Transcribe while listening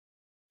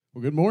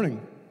Well, good morning.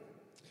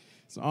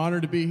 It's an honor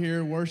to be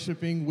here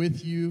worshiping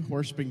with you,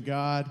 worshiping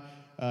God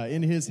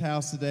in His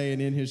house today and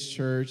in His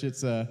church.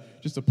 It's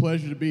just a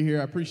pleasure to be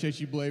here. I appreciate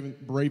you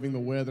braving the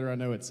weather. I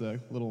know it's a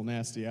little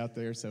nasty out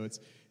there, so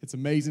it's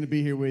amazing to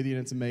be here with you,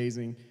 and it's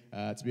amazing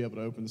to be able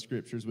to open the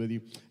Scriptures with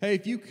you. Hey,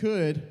 if you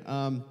could,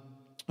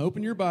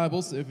 open your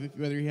Bibles,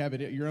 whether you have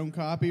it at your own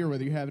copy or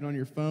whether you have it on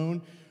your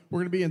phone. We're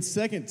going to be in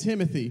 2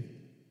 Timothy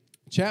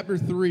chapter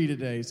 3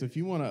 today, so if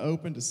you want to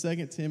open to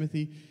 2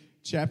 Timothy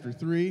chapter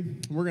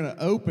 3. We're going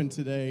to open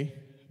today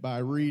by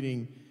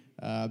reading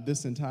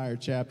this entire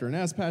chapter. And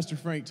as Pastor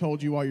Frank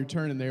told you while you're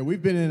turning there,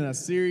 we've been in a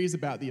series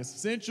about the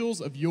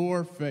essentials of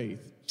your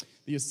faith.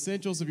 The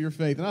essentials of your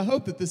faith. And I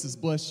hope that this has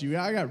blessed you.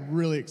 I got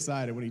really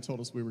excited when he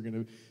told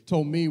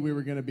me we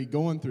were going to be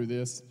going through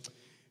this.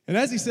 And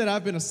as he said,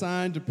 I've been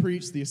assigned to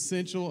preach the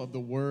essential of the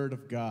Word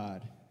of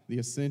God. The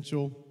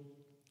essential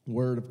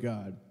Word of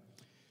God.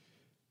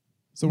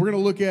 So we're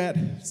going to look at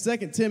 2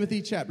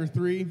 Timothy chapter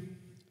 3.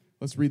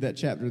 Let's read that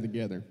chapter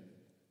together.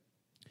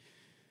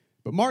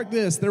 But mark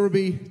this, there will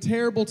be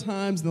terrible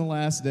times in the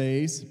last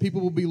days. People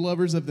will be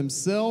lovers of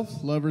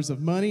themselves, lovers of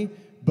money,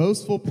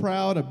 boastful,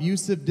 proud,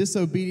 abusive,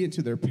 disobedient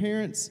to their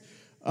parents,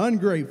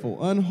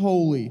 ungrateful,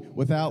 unholy,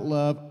 without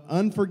love,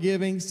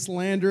 unforgiving,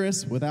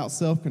 slanderous, without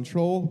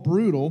self-control,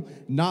 brutal,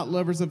 not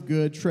lovers of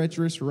good,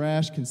 treacherous,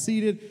 rash,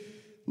 conceited,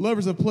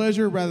 lovers of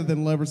pleasure rather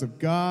than lovers of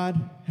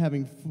God,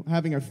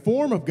 having a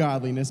form of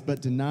godliness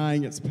but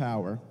denying its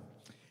power.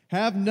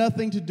 Have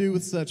nothing to do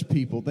with such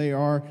people. They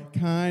are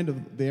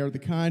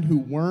the kind who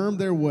worm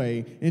their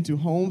way into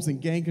homes and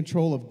gain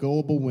control of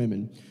gullible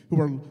women, who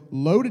are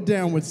loaded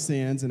down with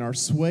sins and are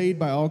swayed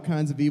by all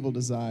kinds of evil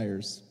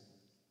desires,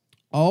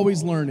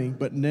 always learning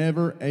but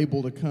never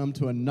able to come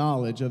to a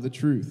knowledge of the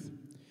truth.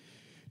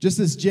 Just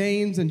as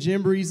James and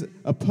Jambres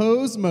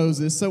opposed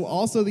Moses, so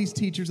also these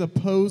teachers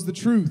oppose the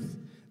truth.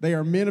 They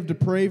are men of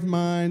depraved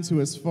minds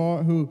who, as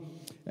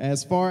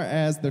far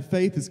as their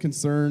faith is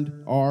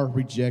concerned, are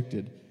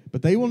rejected.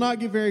 But they will not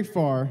get very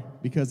far,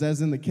 because as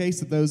in the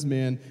case of those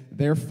men,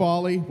 their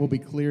folly will be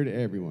clear to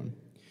everyone.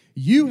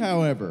 You,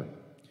 however,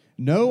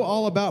 know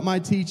all about my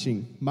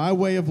teaching, my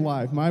way of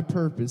life, my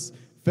purpose,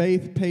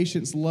 faith,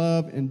 patience,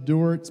 love,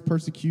 endurance,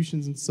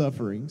 persecutions, and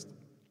sufferings.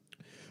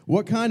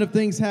 What kind of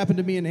things happened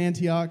to me in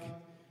Antioch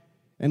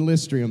and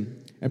Lystra,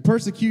 and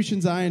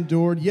persecutions I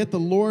endured, yet the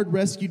Lord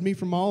rescued me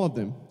from all of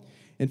them.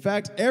 In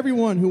fact,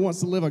 everyone who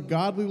wants to live a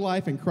godly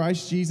life in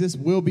Christ Jesus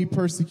will be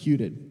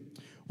persecuted,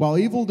 while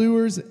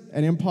evildoers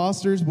and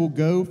impostors will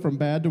go from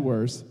bad to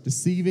worse,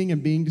 deceiving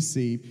and being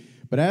deceived.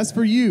 But as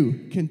for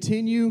you,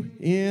 continue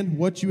in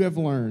what you have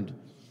learned,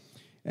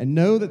 and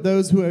know that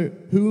those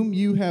whom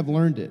you have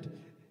learned it,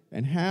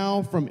 and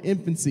how from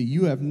infancy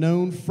you have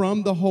known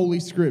from the Holy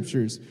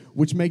Scriptures,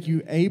 which make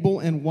you able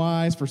and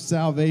wise for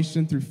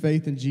salvation through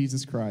faith in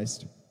Jesus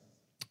Christ.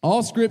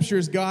 All Scripture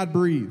is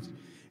God-breathed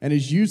and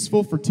is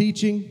useful for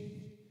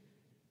teaching,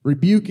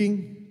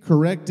 rebuking,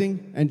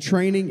 correcting, and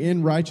training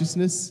in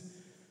righteousness,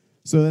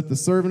 so that the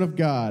servant of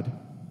God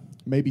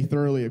may be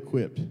thoroughly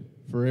equipped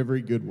for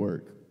every good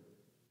work.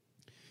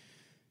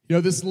 You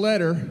know, this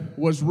letter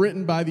was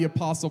written by the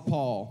Apostle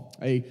Paul,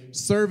 a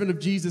servant of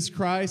Jesus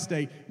Christ,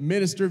 a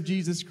minister of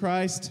Jesus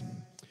Christ,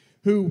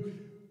 who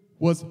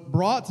was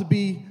brought to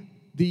be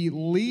the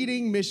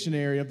leading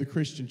missionary of the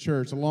Christian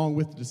church, along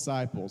with the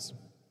disciples.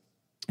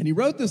 And he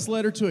wrote this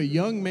letter to a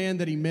young man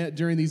that he met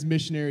during these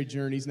missionary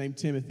journeys named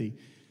Timothy.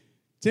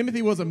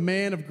 Timothy was a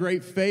man of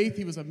great faith.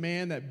 He was a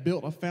man that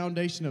built a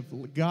foundation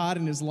of God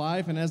in his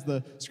life. And as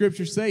the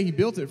Scriptures say, he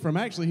built it from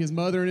actually his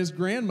mother and his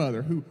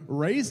grandmother who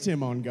raised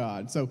him on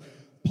God. So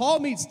Paul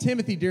meets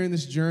Timothy during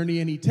this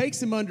journey, and he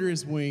takes him under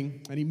his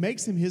wing, and he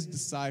makes him his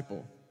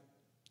disciple.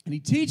 And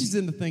he teaches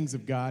him the things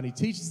of God. He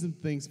teaches him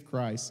the things of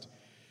Christ.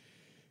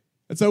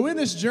 And so in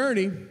this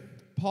journey,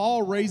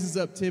 Paul raises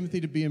up Timothy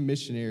to be a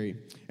missionary.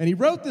 And he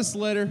wrote this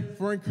letter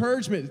for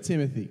encouragement to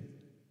Timothy,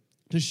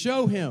 to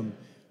show him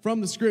from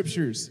the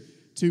Scriptures,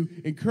 to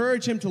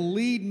encourage him to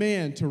lead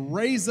men, to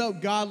raise up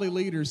godly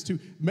leaders, to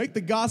make the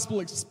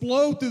gospel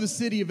explode through the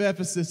city of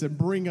Ephesus and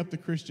bring up the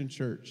Christian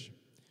church.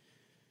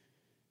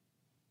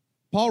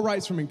 Paul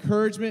writes from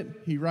encouragement,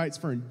 he writes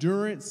for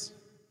endurance,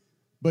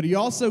 but he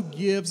also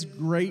gives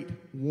great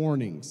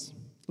warnings.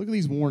 Look at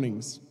these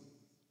warnings.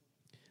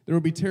 There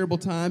will be terrible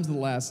times in the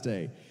last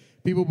day.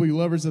 People will be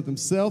lovers of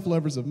themselves,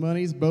 lovers of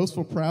money,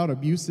 boastful, proud,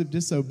 abusive,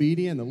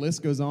 disobedient, and the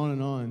list goes on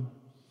and on.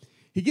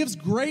 He gives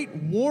great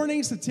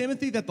warnings to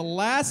Timothy that the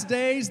last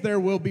days there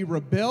will be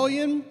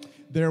rebellion,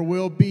 there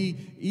will be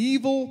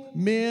evil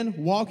men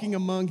walking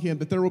among him,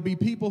 that there will be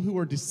people who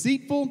are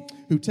deceitful,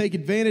 who take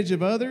advantage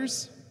of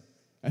others,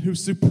 and who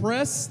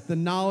suppress the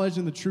knowledge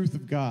and the truth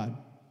of God,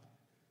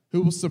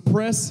 who will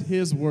suppress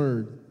His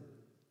word.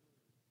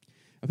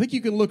 I think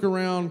you can look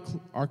around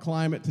our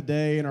climate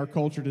today and our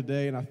culture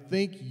today, and I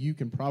think you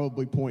can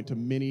probably point to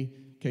many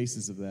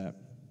cases of that.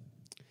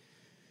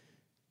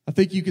 I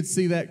think you could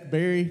see that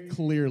very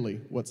clearly,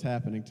 what's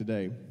happening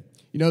today.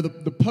 You know,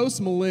 the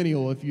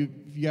post-millennial, if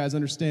if you guys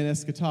understand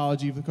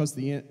eschatology, because of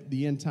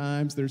the end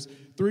times, there's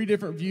 3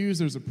 different views.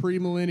 There's a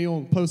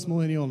premillennial,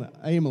 postmillennial, and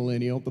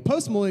amillennial. The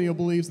postmillennial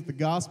believes that the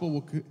gospel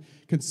will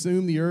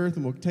consume the earth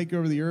and will take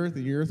over the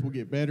earth will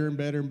get better and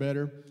better and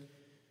better.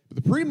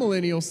 But the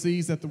premillennial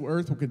sees that the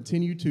earth will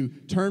continue to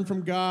turn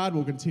from God,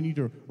 will continue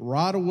to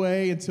rot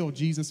away until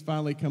Jesus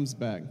finally comes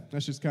back.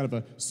 That's just kind of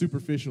a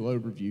superficial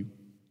overview.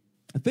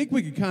 I think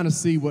we can kind of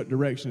see what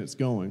direction it's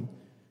going.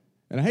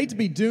 And I hate to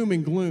be doom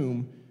and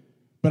gloom,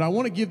 but I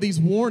want to give these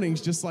warnings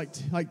just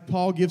like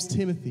Paul gives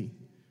Timothy.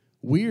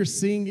 We are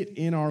seeing it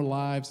in our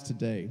lives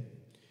today.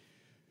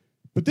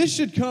 But this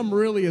should come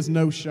really as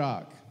no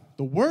shock.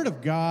 The Word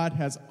of God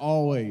has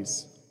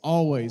always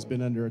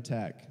been under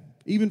attack.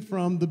 Even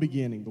from the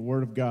beginning, the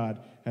Word of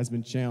God has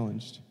been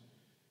challenged.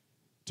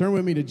 Turn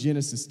with me to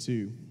Genesis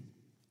 2.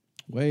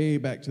 Way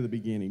back to the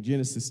beginning,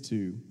 Genesis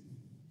 2.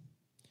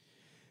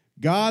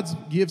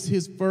 God gives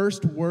his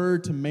first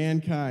word to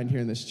mankind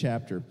here in this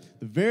chapter.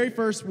 The very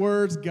first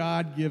words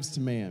God gives to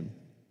man.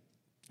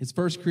 His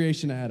first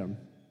creation, Adam.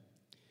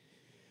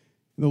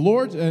 The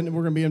Lord, and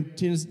we're going to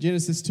be in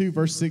Genesis 2,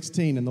 verse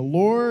 16. And the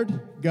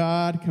Lord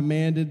God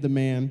commanded the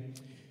man,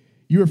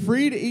 "You are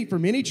free to eat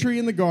from any tree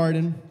in the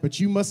garden, but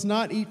you must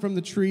not eat from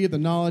the tree of the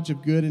knowledge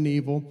of good and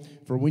evil,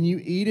 for when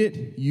you eat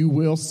it, you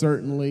will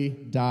certainly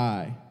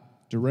die."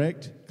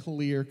 Direct,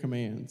 clear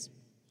commands.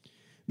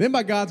 Then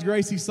by God's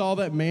grace, he saw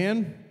that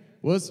man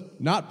was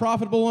not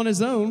profitable on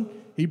his own.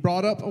 He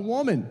brought up a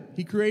woman.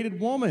 He created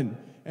woman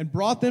and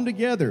brought them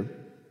together.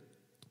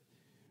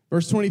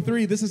 Verse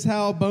 23, "This is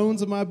how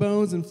bones of my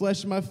bones and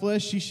flesh of my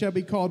flesh, she shall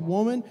be called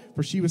woman,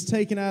 for she was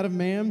taken out of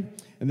man.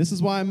 And this is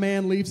why a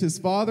man leaves his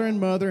father and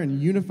mother and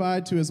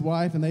unified to his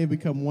wife, and they have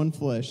become one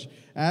flesh.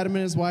 Adam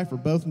and his wife were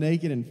both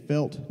naked and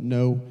felt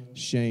no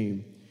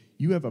shame."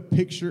 You have a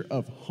picture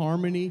of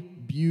harmony,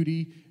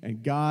 beauty,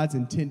 and God's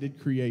intended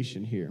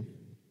creation here.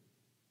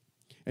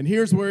 And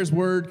here's where his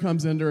word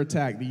comes under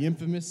attack, the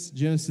infamous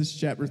Genesis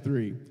chapter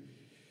 3.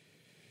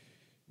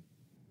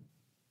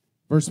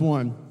 Verse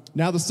 1,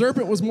 "Now the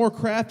serpent was more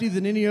crafty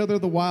than any other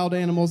of the wild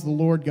animals the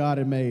Lord God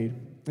had made.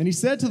 And he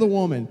said to the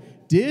woman,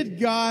 'Did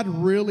God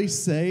really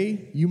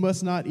say you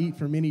must not eat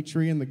from any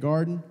tree in the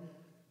garden?'"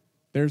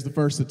 There's the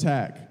first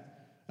attack.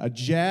 A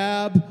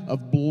jab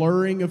of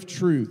blurring of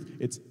truth.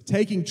 It's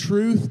taking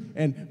truth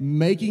and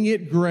making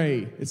it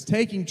gray. It's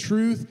taking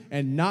truth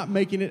and not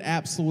making it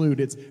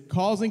absolute. It's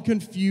causing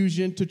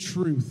confusion to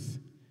truth.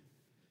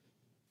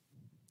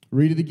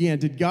 Read it again.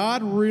 "Did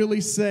God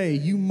really say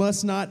you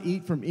must not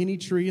eat from any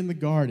tree in the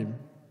garden?"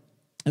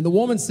 And the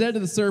woman said to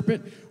the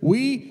serpent,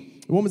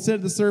 "We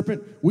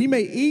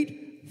may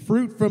eat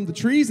fruit from the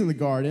trees in the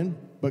garden,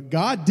 but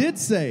God did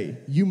say,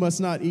 you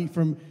must not eat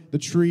from the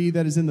tree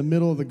that is in the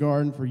middle of the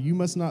garden, for you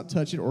must not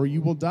touch it or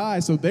you will die."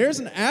 So there's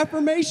an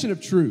affirmation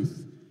of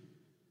truth.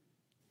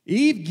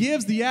 Eve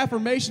gives the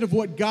affirmation of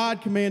what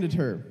God commanded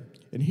her.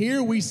 And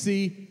here we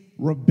see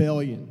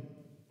rebellion.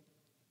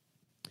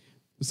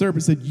 The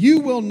serpent said,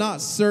 "You will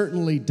not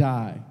certainly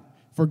die,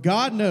 for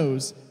God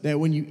knows that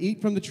when you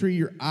eat from the tree,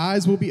 your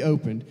eyes will be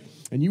opened,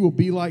 and you will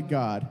be like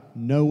God,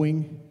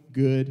 knowing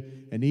good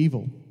and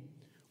evil."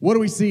 What do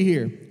we see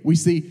here? We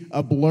see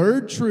a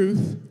blurred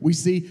truth, we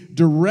see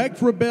direct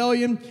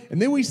rebellion,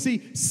 and then we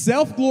see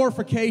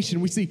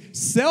self-glorification, we see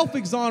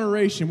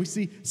self-exoneration, we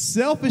see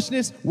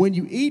selfishness. When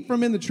you eat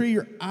from in the tree,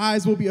 your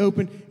eyes will be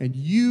open, and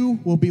you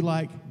will be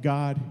like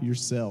God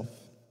yourself.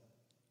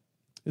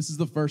 This is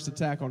the first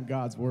attack on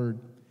God's word.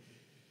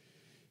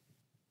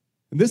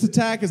 And this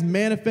attack has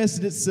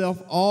manifested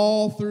itself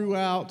all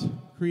throughout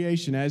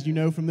creation. As you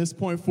know, from this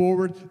point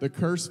forward, the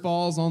curse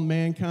falls on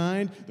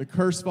mankind. The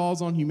curse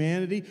falls on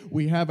humanity.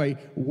 We have a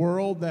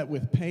world that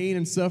with pain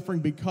and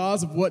suffering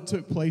because of what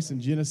took place in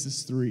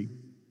Genesis 3.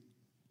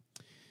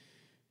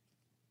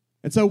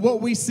 And so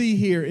what we see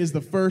here is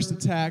the first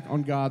attack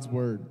on God's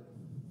word.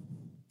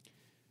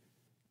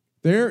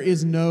 There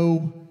is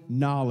no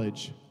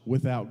knowledge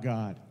without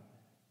God.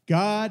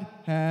 God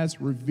has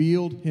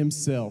revealed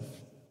himself.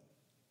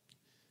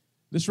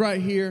 This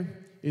right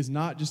here is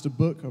not just a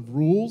book of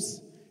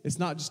rules. It's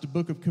not just a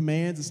book of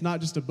commands. It's not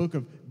just a book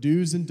of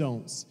do's and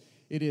don'ts.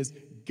 It is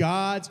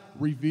God's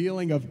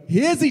revealing of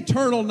his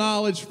eternal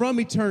knowledge from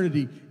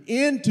eternity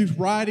into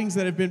writings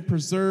that have been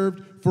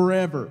preserved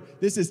forever.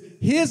 This is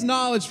his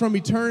knowledge from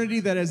eternity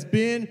that has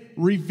been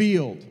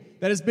revealed,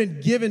 that has been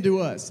given to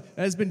us,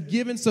 that has been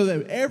given so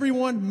that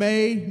everyone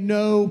may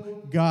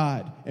know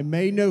God and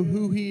may know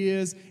who he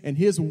is and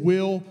his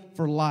will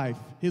for life,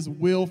 his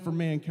will for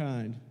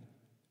mankind.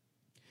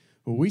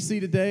 What we see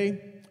today,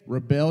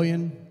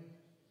 rebellion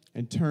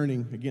and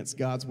turning against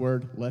God's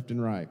word left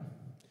and right. I'm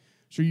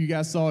sure you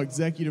guys saw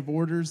executive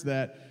orders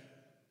that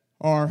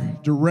are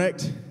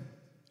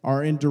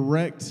in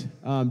direct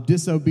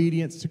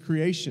disobedience to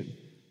creation,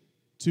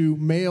 to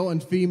male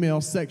and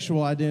female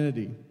sexual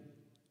identity.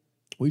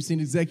 We've seen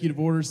executive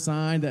orders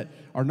signed that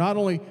are not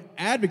only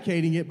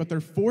advocating it, but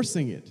they're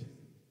forcing it.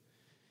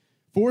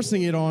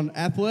 Forcing it on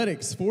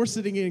athletics,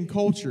 forcing it in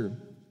culture.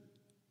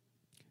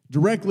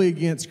 Directly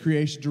against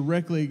creation,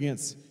 directly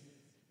against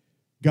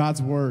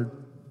God's word.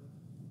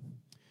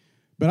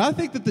 But I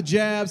think that the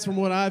jabs, from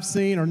what I've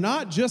seen, are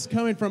not just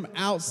coming from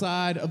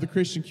outside of the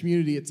Christian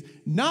community. It's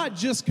not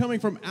just coming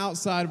from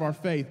outside of our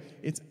faith.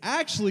 It's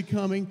actually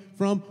coming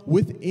from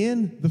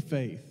within the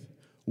faith.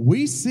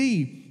 We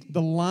see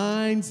the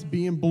lines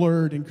being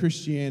blurred in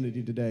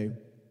Christianity today.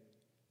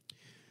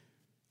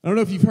 I don't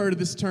know if you've heard of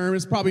this term.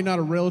 It's probably not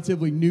a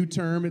relatively new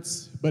term,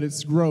 but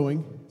it's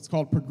growing. It's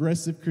called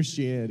progressive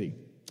Christianity.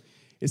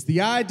 It's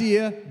the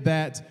idea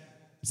that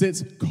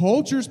since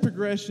culture's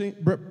progressing,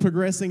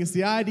 it's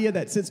the idea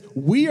that since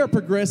we are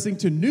progressing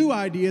to new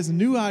ideas and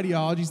new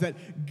ideologies,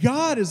 that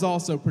God is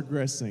also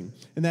progressing,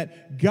 and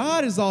that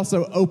God is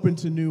also open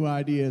to new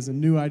ideas and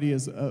new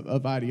ideas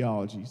of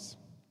ideologies.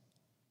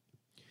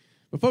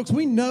 But folks,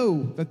 we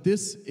know that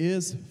this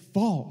is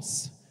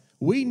false.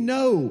 We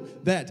know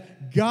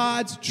that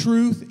God's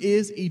truth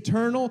is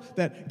eternal,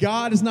 that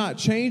God is not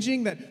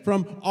changing, that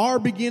from our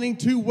beginning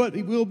to what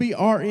will be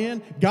our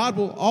end, God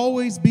will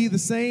always be the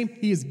same.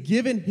 He has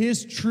given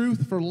His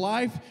truth for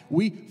life.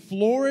 We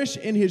flourish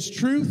in His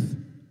truth.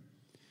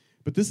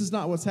 But this is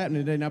not what's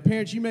happening today. Now,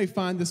 parents, you may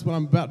find this, what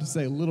I'm about to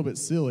say, a little bit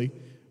silly,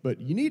 but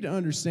you need to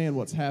understand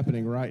what's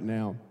happening right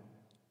now.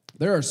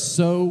 There are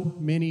so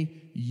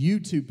many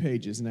YouTube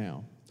pages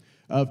now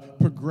of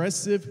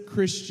progressive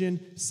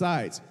Christian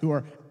sites who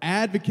are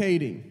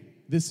advocating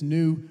this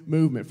new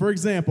movement. For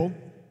example,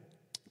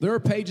 there are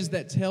pages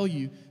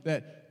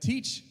that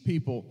teach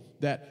people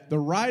that the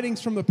writings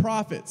from the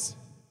prophets,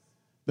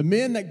 the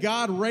men that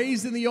God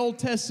raised in the Old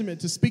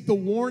Testament to speak the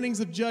warnings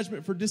of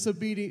judgment for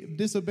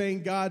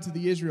disobeying God to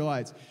the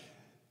Israelites,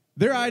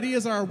 their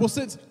ideas are, well,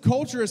 since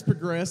culture has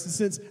progressed, and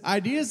since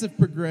ideas have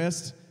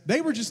progressed, they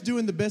were just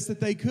doing the best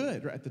that they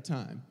could at the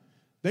time.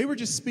 They were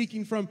just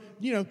speaking from,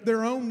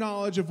 their own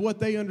knowledge of what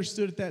they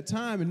understood at that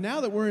time. And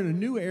now that we're in a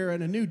new era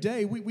and a new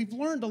day, we've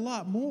learned a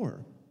lot more.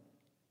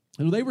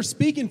 And they were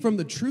speaking from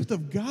the truth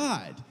of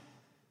God.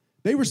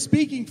 They were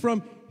speaking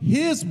from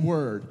His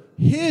word,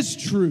 His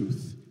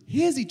truth,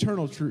 His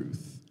eternal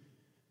truth.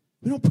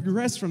 We don't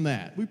progress from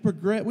that. We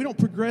don't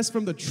progress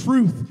from the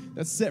truth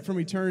that's set from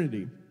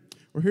eternity.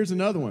 Or here's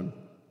another one.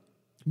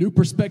 New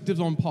perspectives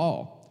on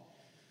Paul.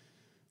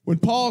 When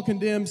Paul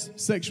condemns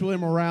sexual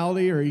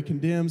immorality, or he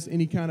condemns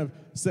any kind of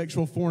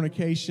sexual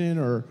fornication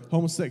or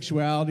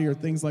homosexuality or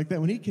things like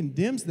that, when he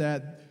condemns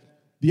that,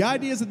 the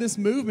ideas of this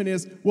movement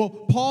is, well,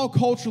 Paul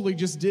culturally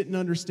just didn't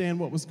understand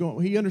what was going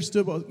on. He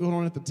understood what was going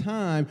on at the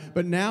time,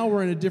 but now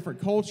we're in a different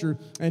culture.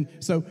 And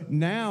so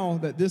now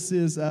that this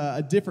is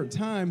a different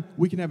time,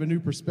 we can have a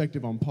new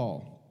perspective on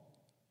Paul.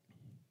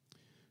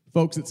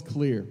 Folks, it's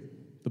clear.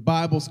 The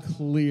Bible's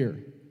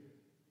clear.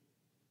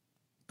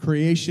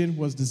 Creation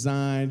was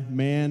designed,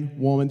 man,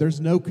 woman.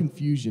 There's no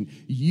confusion.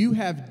 You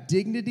have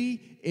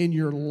dignity in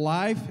your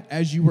life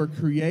as you were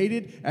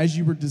created, as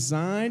you were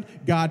designed.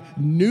 God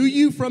knew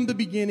you from the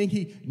beginning.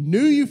 He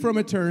knew you from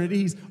eternity.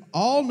 He's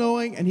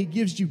all-knowing, and He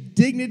gives you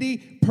dignity,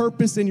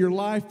 purpose in your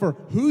life for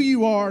who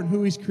you are and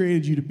who He's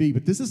created you to be.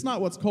 But this is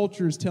not what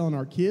culture is telling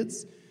our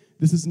kids.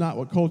 This is not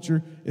what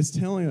culture is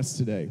telling us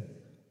today.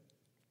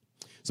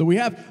 So we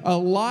have a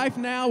life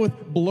now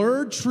with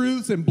blurred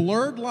truths and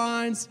blurred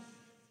lines.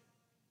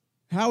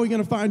 How are we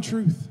going to find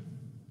truth?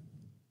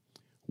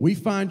 We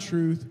find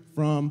truth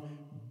from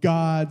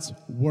God's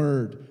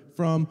Word,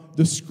 from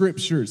the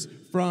Scriptures,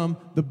 from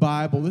the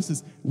Bible.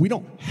 We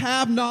don't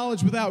have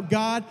knowledge without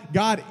God.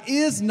 God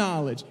is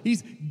knowledge.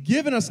 He's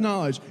given us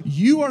knowledge.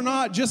 You are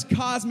not just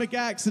cosmic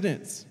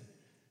accidents.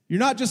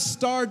 You're not just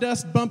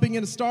stardust bumping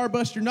into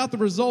starbust. You're not the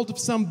result of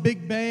some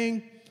big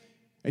bang,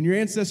 and your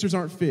ancestors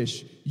aren't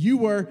fish. You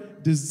were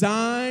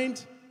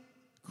designed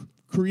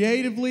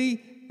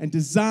creatively and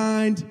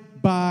designed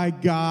by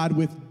God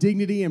with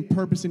dignity and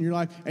purpose in your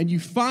life. And you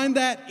find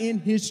that in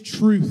His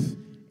truth,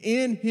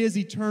 in His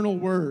eternal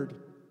word.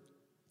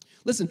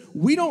 Listen,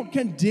 we don't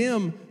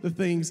condemn the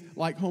things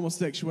like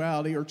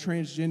homosexuality or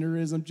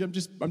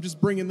transgenderism. I'm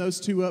just bringing those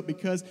two up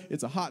because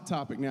it's a hot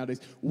topic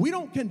nowadays. We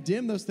don't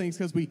condemn those things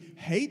because we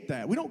hate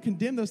that. We don't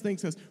condemn those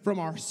things because from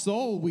our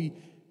soul we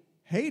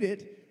hate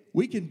it.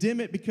 We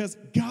condemn it because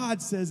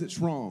God says it's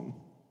wrong.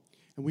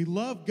 And we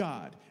love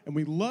God, and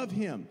we love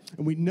Him,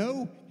 and we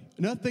know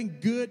nothing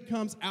good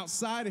comes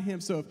outside of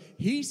Him. So if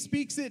He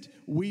speaks it,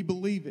 we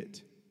believe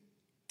it.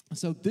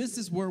 So this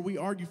is where we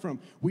argue from.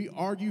 We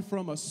argue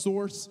from a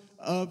source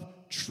of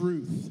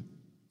truth.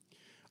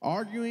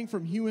 Arguing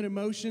from human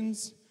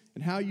emotions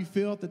and how you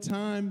feel at the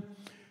time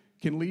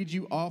can lead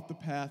you off the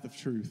path of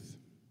truth.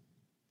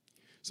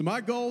 So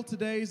my goal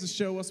today is to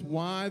show us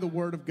why the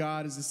Word of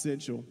God is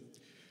essential.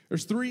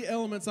 There's 3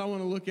 elements I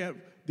want to look at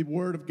the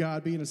Word of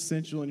God being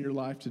essential in your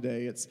life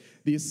today. It's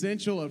the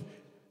essential of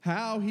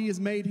how He has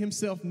made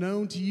Himself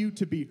known to you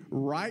to be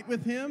right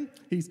with Him.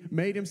 He's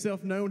made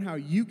Himself known how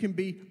you can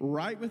be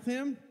right with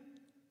Him.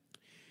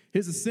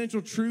 His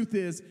essential truth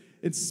is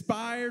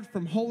inspired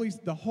from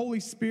the Holy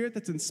Spirit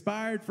that's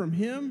inspired from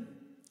Him.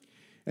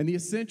 And the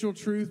essential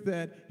truth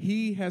that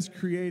He has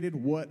created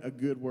what a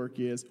good work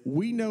is.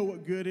 We know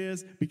what good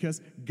is because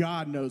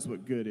God knows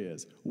what good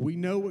is. We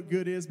know what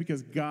good is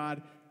because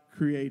God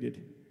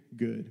created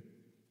good.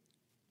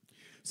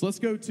 So let's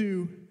go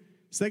to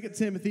 2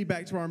 Timothy,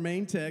 back to our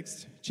main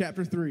text,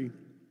 chapter 3.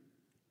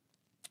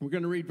 We're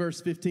going to read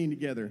verse 15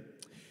 together.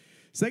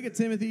 2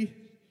 Timothy,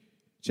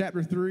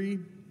 chapter 3,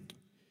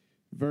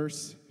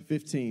 verse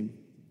 15.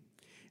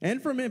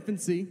 And from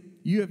infancy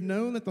you have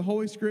known that the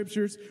Holy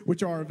Scriptures,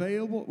 which are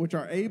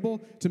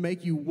able to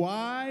make you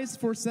wise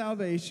for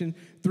salvation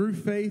through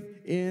faith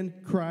in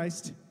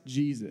Christ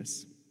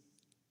Jesus.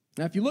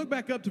 Now, if you look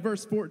back up to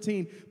verse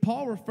 14,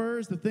 Paul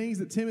refers to things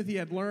that Timothy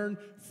had learned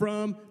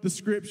from the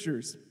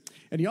Scriptures.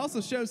 And he also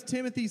shows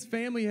Timothy's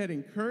family had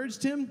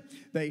encouraged him.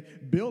 They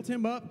built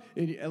him up.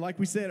 And like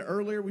we said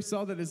earlier, we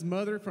saw that his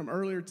mother, from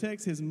earlier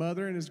texts, his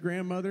mother and his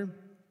grandmother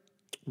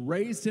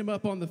raised him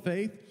up on the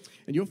faith.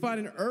 And you'll find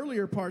in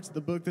earlier parts of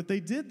the book that they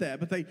did that.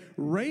 But they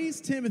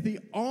raised Timothy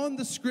on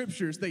the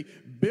Scriptures. They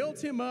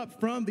built him up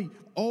from the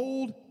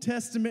Old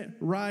Testament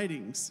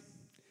writings.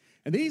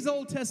 And these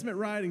Old Testament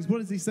writings, what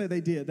does he say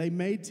they did? They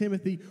made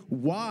Timothy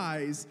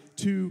wise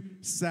to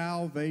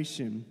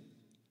salvation.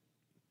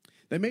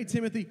 They made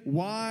Timothy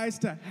wise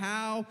to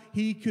how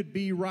he could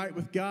be right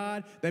with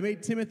God. They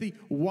made Timothy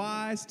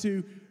wise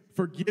to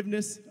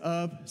forgiveness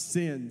of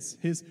sins,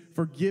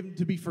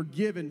 to be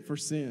forgiven for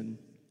sin.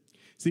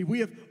 See,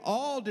 we have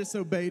all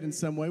disobeyed in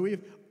some way. We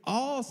have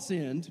all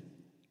sinned.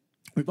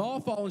 We've all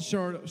fallen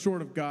short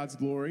of God's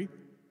glory.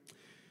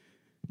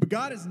 But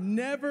God has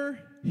never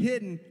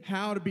hidden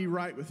how to be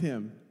right with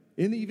him,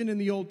 even in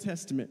the Old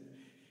Testament.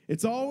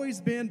 It's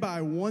always been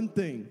by one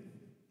thing.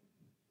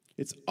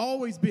 It's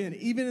always been,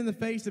 even in the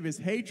face of his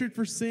hatred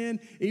for sin,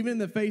 even in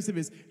the face of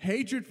his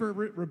hatred for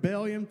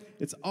rebellion,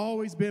 it's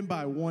always been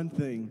by one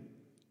thing,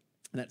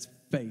 and that's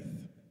faith.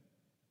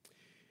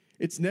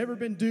 It's never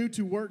been due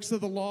to works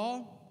of the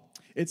law.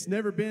 It's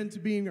never been to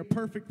being a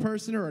perfect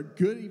person or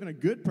even a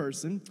good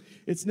person.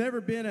 It's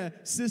never been a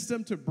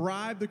system to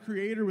bribe the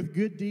Creator with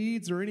good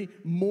deeds or any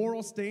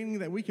moral standing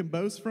that we can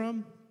boast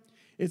from.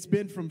 It's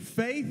been from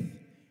faith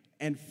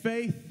and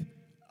faith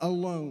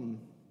alone.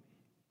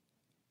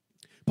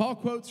 Paul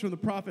quotes from the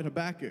prophet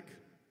Habakkuk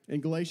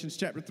in Galatians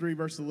chapter 3,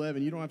 verse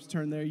 11. You don't have to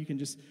turn there. You can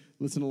just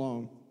listen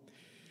along.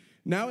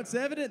 Now it's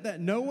evident that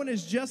no one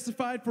is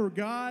justified for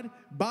God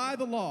by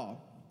the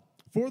law,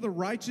 for the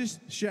righteous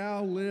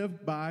shall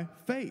live by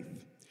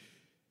faith.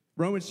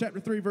 Romans chapter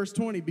 3, verse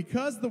 20.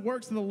 Because the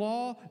works of the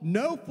law,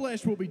 no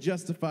flesh will be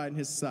justified in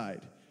his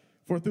sight.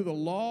 For through the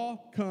law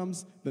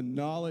comes the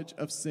knowledge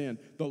of sin.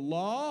 The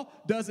law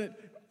doesn't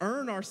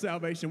earn our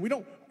salvation. We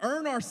don't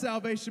earn our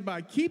salvation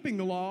by keeping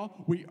the law.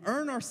 We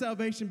earn our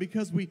salvation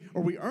because we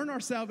earn our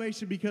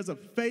salvation because of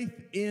faith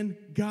in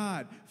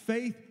God,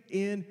 faith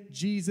in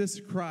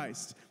Jesus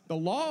Christ. The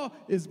law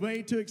is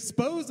made to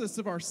expose us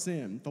of our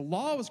sin. The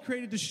law was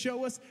created to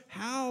show us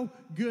how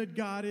good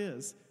God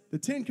is. The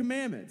Ten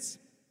Commandments,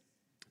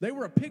 they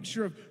were a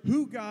picture of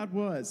who God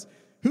was,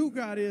 who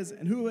God is,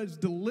 and who was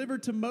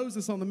delivered to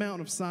Moses on the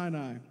mountain of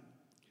Sinai.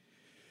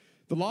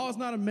 The law is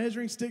not a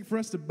measuring stick for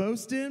us to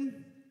boast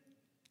in.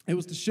 It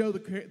was to show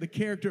the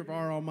character of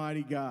our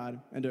Almighty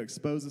God and to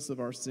expose us of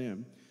our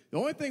sin. The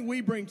only thing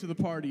we bring to the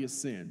party is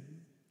sin.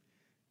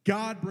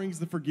 God brings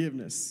the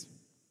forgiveness.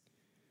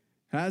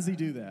 How does he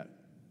do that?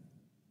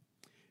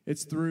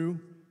 It's through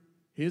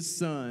his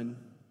Son,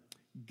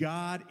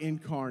 God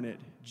incarnate,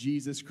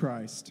 Jesus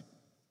Christ.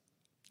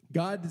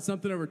 God did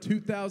something over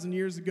 2,000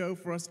 years ago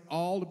for us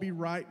all to be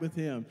right with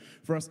him,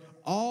 for us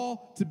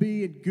all to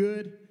be in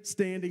good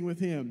standing with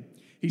him.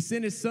 He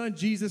sent his Son,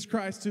 Jesus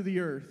Christ, to the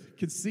earth,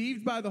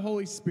 conceived by the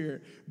Holy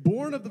Spirit,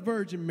 born of the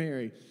Virgin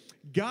Mary,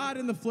 God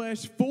in the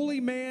flesh, fully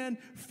man,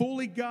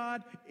 fully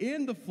God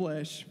in the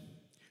flesh,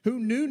 who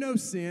knew no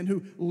sin,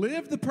 who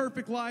lived the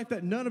perfect life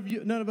that none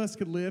of us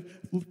could live,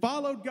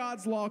 followed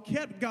God's law,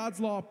 kept God's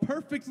law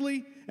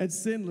perfectly and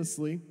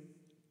sinlessly.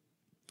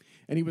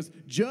 And he was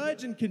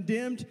judged and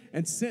condemned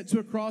and sent to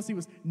a cross. He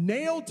was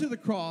nailed to the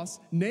cross,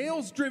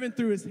 nails driven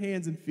through his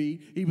hands and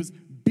feet. He was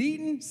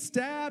beaten,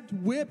 stabbed,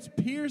 whipped,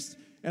 pierced,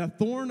 and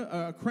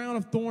a crown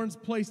of thorns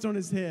placed on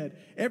his head.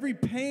 Every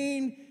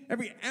pain,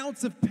 every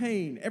ounce of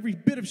pain, every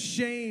bit of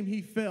shame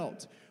he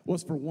felt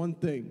was for one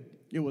thing.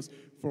 It was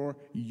for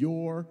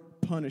your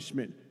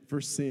punishment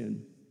for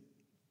sin.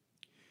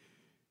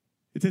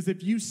 It says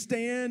if you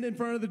stand in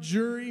front of the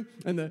jury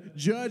and the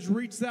judge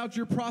reads out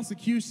your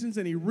prosecutions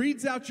and he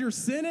reads out your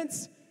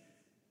sentence,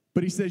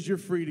 but he says you're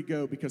free to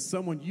go because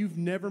someone you've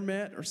never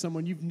met or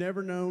someone you've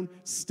never known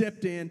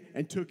stepped in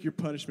and took your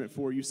punishment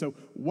for you. So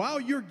while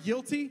you're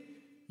guilty,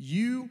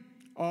 you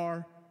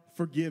are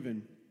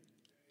forgiven.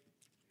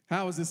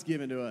 How is this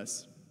given to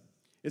us?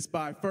 It's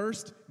by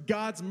first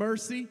God's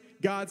mercy,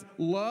 God's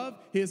love,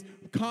 his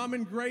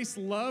common grace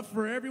love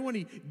for everyone.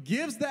 He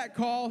gives that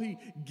call, he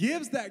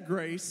gives that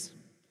grace,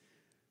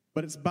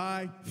 but it's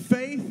by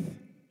faith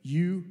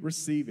you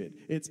receive it.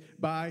 It's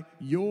by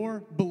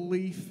your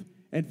belief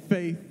and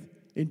faith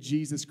in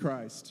Jesus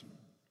Christ.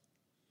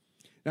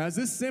 Now, is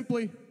this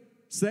simply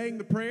saying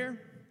the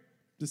prayer?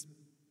 Just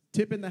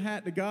tipping the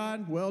hat to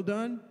God, well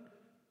done?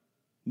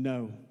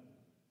 No.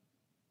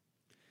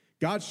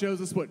 God shows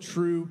us what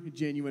true,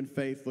 genuine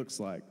faith looks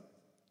like.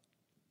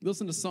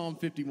 Listen to Psalm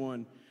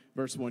 51,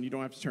 verse 1. You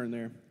don't have to turn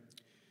there.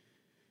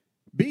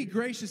 Be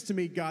gracious to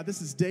me, God.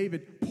 This is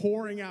David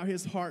pouring out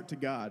his heart to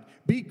God.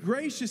 Be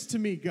gracious to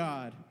me,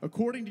 God,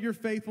 according to your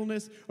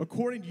faithfulness,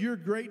 according to your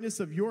greatness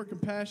of your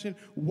compassion.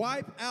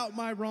 Wipe out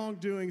my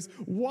wrongdoings.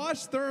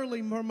 Wash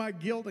thoroughly from my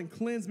guilt and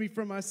cleanse me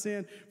from my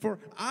sin. For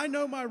I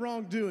know my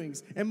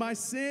wrongdoings, and my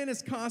sin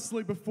is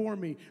constantly before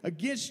me.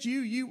 Against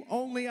you, you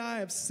only I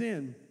have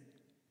sinned,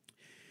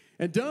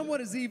 and done what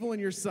is evil in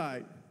your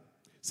sight,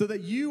 so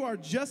that you are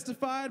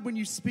justified when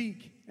you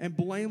speak and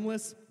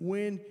blameless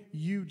when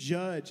you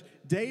judge.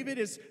 David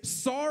is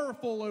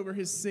sorrowful over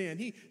his sin.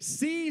 He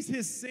sees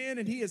his sin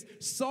and he is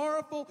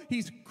sorrowful.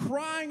 He's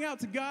crying out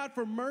to God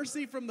for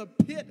mercy from the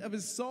pit of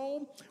his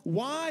soul.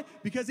 Why?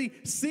 Because he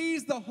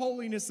sees the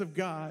holiness of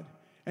God,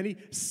 and he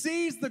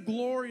sees the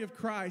glory of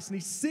Christ, and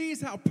he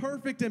sees how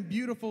perfect and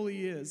beautiful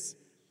he is.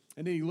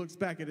 And then he looks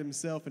back at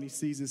himself and he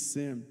sees his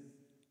sin.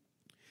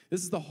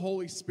 This is the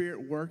Holy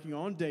Spirit working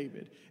on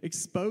David,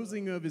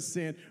 exposing of his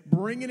sin,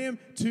 bringing him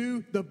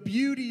to the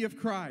beauty of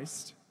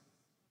Christ.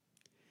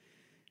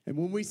 And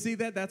when we see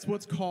that, that's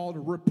what's called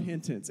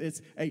repentance.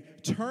 It's a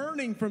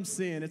turning from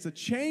sin. It's a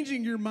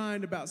changing your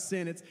mind about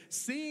sin. It's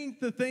seeing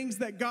the things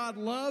that God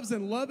loves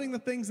and loving the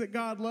things that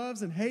God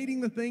loves and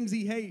hating the things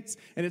he hates.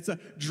 And it's a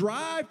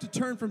drive to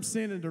turn from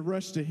sin and to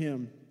rush to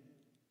him.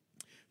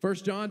 1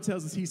 John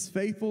tells us he's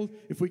faithful.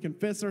 If we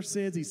confess our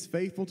sins, he's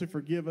faithful to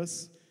forgive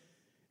us.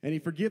 And he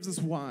forgives us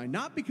why?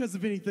 Not because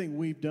of anything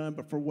we've done,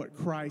 but for what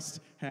Christ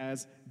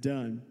has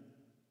done.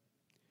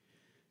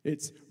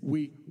 It's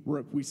we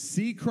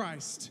see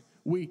Christ,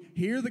 we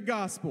hear the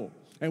gospel,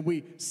 and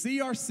we see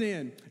our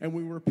sin, and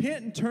we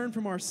repent and turn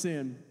from our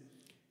sin,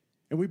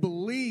 and we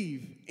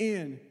believe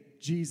in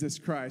Jesus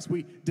Christ.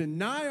 We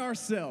deny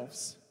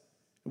ourselves,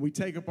 and we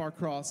take up our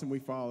cross, and we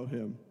follow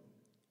him.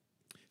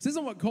 This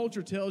isn't what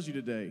culture tells you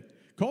today.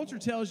 Culture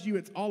tells you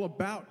it's all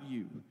about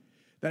you.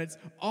 That it's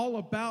all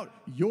about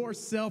your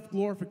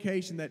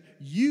self-glorification, that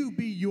you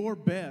be your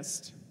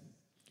best.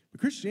 But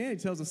Christianity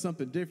tells us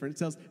something different. It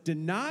tells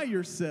deny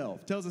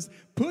yourself. It tells us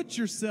put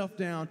yourself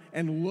down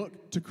and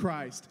look to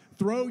Christ.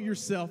 Throw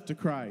yourself to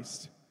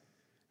Christ.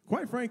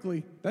 Quite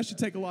frankly, that should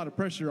take a lot of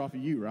pressure off of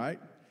you, right?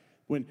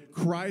 When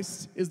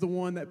Christ is the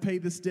one that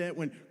paid this debt,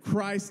 when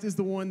Christ is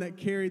the one that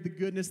carried the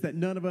goodness that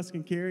none of us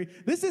can carry.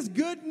 This is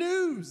good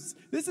news.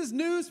 This is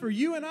news for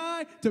you and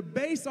I to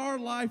base our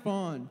life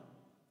on.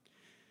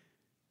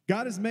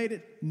 God has made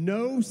it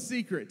no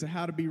secret to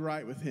how to be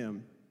right with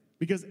him,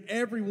 because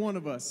every one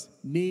of us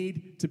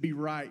need to be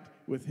right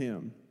with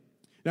him.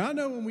 Now, I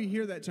know when we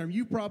hear that term,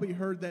 you probably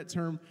heard that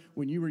term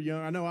when you were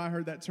young. I know I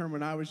heard that term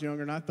when I was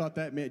younger, and I thought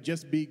that meant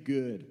just be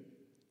good.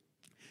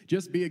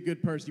 Just be a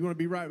good person. You want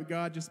to be right with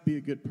God? Just be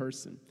a good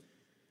person.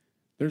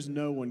 There's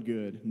no one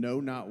good.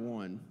 No, not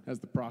one, as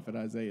the prophet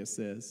Isaiah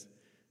says.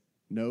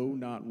 No,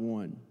 not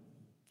one.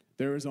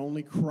 There is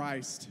only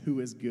Christ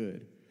who is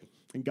good.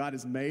 And God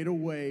has made a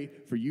way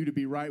for you to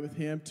be right with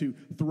him, to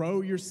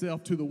throw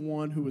yourself to the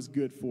one who is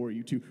good for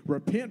you, to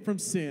repent from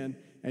sin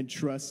and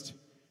trust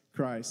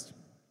Christ.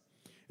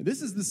 And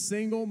this is the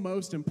single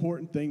most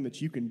important thing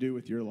that you can do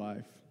with your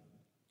life.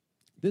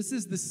 This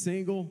is the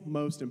single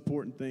most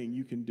important thing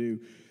you can do.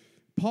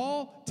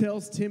 Paul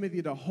tells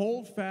Timothy to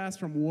hold fast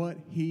from what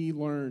he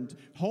learned.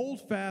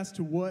 Hold fast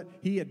to what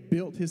he had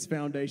built his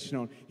foundation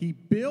on. He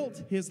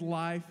built his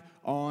life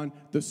on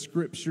the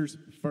scriptures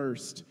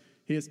first.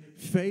 His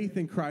faith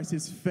in Christ,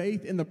 his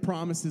faith in the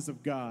promises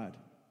of God.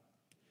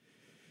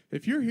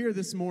 If you're here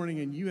this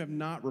morning and you have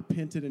not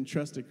repented and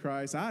trusted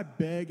Christ, I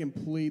beg and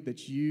plead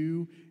that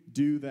you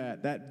do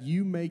that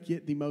you make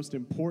it the most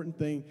important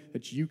thing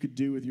that you could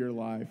do with your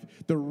life.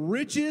 The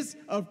riches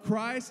of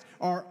Christ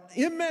are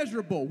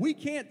immeasurable. We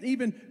can't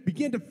even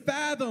begin to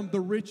fathom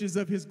the riches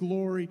of his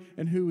glory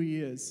and who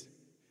he is.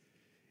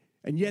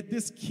 And yet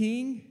this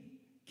king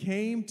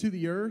came to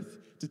the earth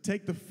to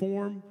take the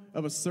form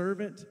of a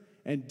servant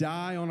and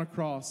die on a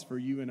cross for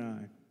you and I.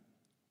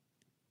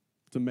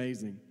 It's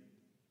amazing.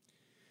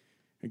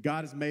 And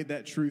God has made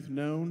that truth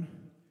known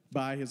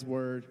by his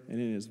word and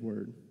in his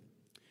word.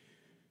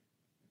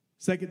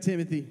 2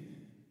 Timothy,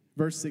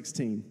 verse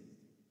 16,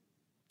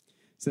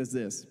 says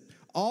this: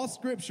 all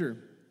scripture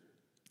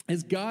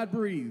is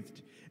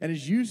God-breathed and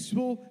is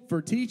useful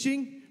for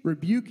teaching,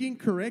 rebuking,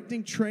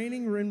 correcting,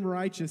 training in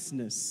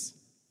righteousness.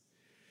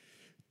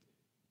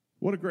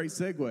 What a great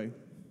segue.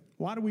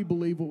 Why do we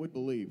believe what we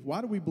believe?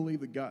 Why do we believe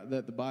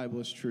that the Bible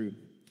is true?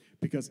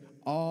 Because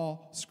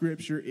all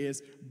Scripture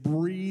is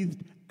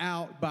breathed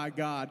out by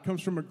God. It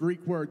comes from a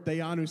Greek word,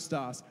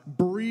 theopneustos,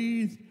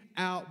 breathed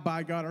out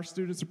by God. Our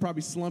students are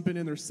probably slumping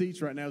in their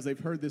seats right now as they've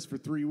heard this for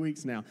 3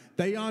 weeks now.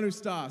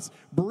 Theopneustos,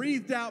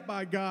 breathed out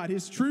by God.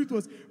 His truth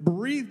was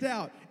breathed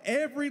out.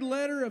 Every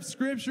letter of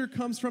Scripture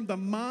comes from the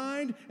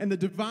mind and the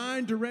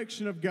divine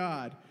direction of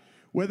God.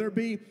 Whether it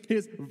be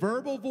his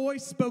verbal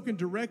voice spoken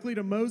directly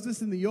to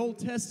Moses in the Old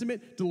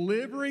Testament,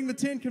 delivering the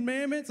Ten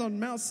Commandments on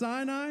Mount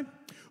Sinai,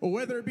 or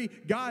whether it be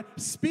God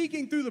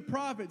speaking through the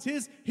prophets,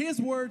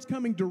 his words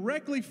coming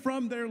directly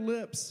from their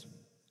lips,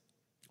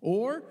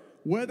 or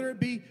whether it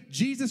be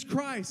Jesus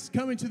Christ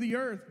coming to the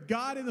earth,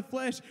 God in the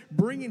flesh,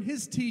 bringing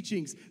his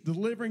teachings,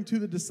 delivering to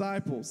the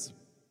disciples,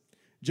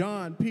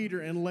 John, Peter,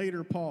 and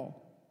later Paul.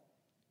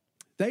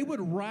 They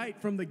would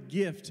write from the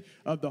gift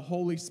of the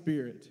Holy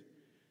Spirit.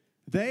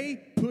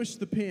 They pushed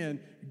the pen.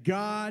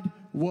 God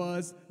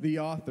was the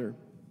author.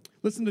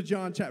 Listen to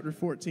John chapter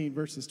 14,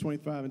 verses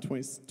 25 and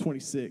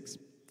 26.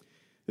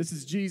 This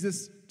is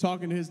Jesus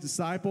talking to his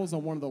disciples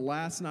on one of the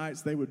last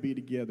nights they would be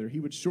together. He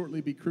would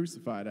shortly be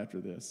crucified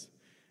after this.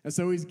 And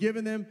so he's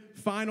giving them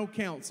final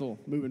counsel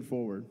moving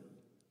forward.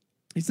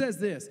 He says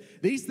this,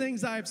 "These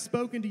things I have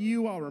spoken to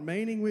you while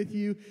remaining with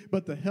you,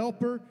 but the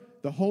Helper,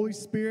 the Holy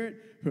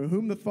Spirit, for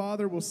whom the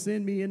Father will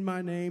send me in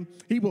my name,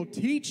 he will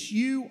teach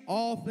you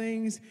all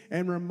things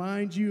and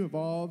remind you of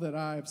all that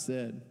I have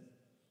said."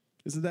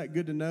 Isn't that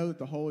good to know that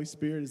the Holy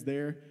Spirit is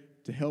there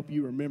to help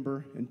you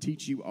remember and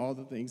teach you all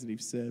the things that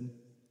he's said?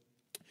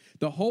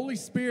 The Holy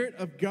Spirit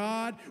of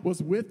God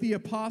was with the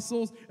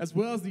apostles as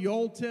well as the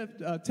Old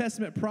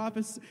Testament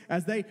prophets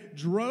as they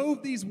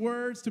drove these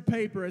words to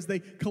paper, as they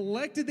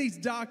collected these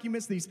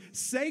documents, these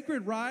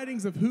sacred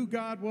writings of who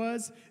God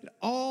was. It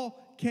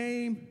all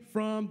came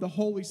from the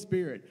Holy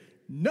Spirit.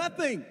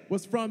 Nothing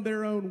was from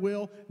their own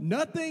will.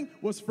 Nothing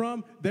was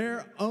from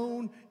their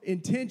own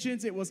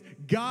intentions. It was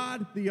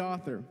God, the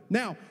author.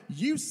 Now,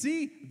 you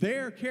see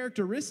their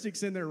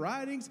characteristics in their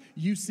writings.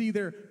 You see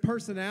their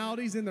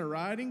personalities in their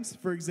writings.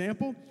 For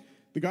example,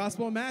 the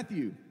Gospel of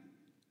Matthew.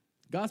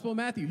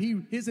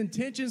 His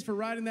intentions for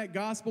writing that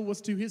gospel was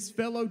to his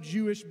fellow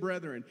Jewish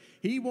brethren.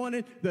 He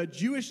wanted the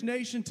Jewish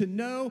nation to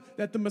know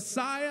that the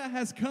Messiah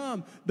has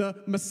come.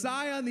 The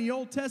Messiah in the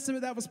Old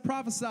Testament that was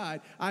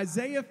prophesied.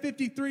 Isaiah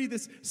 53,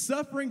 this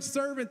suffering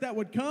servant that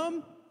would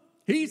come,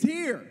 he's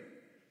here.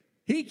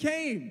 He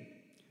came.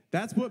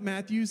 That's what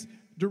Matthew's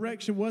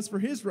direction was for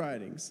his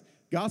writings.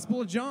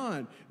 Gospel of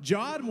John.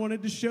 John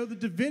wanted to show the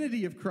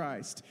divinity of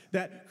Christ.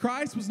 That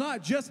Christ was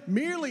not just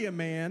merely a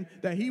man,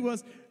 that he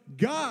was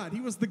God.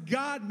 He was the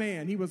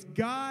God-man. He was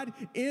God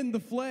in the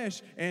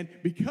flesh. And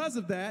because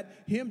of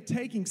that, him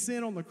taking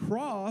sin on the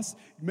cross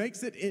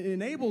it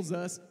enables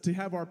us to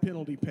have our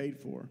penalty paid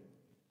for.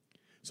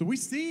 So we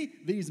see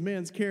these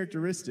men's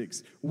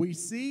characteristics. We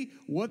see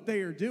what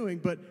they are doing,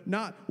 but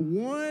not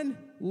one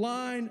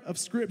line of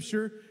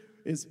Scripture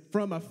is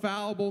from a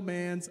fallible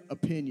man's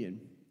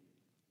opinion.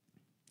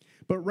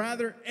 But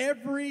rather,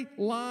 every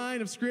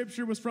line of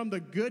Scripture was from the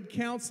good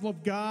counsel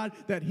of God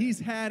that he's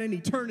had in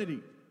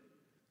eternity.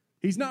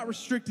 He's not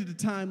restricted to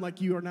time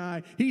like you and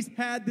I. He's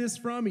had this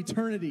from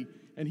eternity,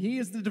 and he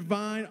is the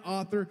divine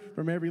author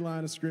from every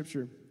line of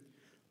Scripture.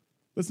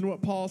 Listen to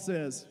what Paul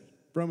says,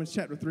 Romans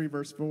chapter 3,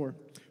 verse 4.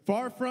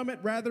 "Far from it,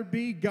 rather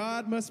be,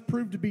 God must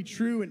prove to be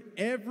true, and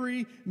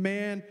every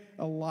man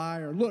a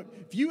liar." Look,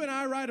 if you and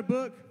I write a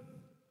book,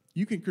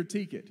 you can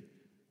critique it.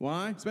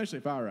 Why? Especially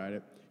if I write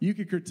it. You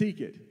can critique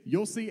it.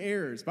 You'll see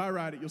errors. If I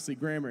write it, you'll see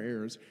grammar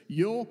errors.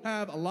 You'll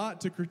have a lot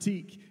to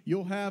critique.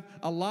 You'll have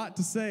a lot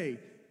to say.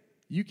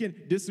 You can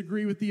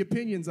disagree with the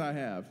opinions I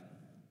have.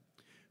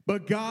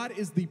 But God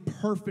is the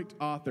perfect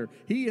author.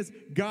 He is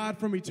God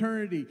from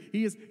eternity.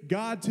 He is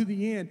God to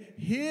the end.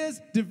 His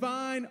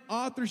divine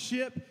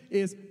authorship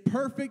is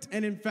perfect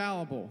and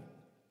infallible.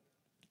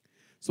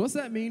 So what's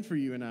that mean for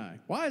you and I?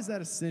 Why is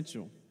that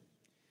essential?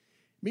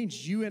 It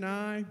means you and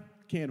I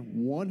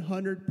can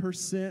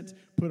 100%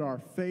 put our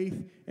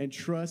faith and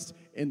trust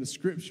in the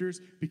Scriptures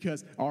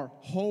because our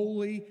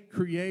holy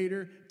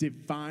Creator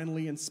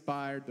divinely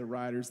inspired the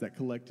writers that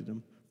collected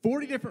them.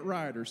 40 different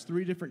writers,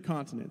 3 different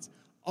continents,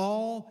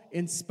 all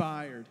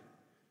inspired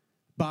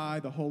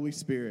by the Holy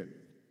Spirit.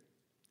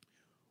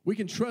 We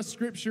can trust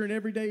Scripture in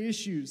everyday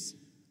issues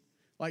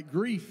like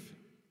grief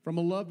from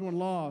a loved one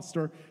lost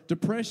or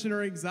depression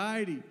or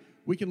anxiety.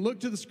 We can look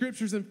to the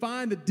Scriptures and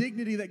find the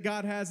dignity that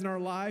God has in our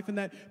life, and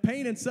that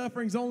pain and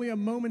suffering is only a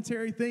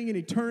momentary thing in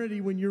eternity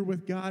when you're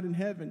with God in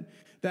heaven.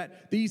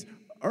 That these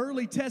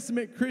early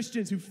Testament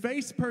Christians who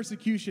faced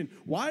persecution,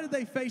 why did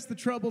they face the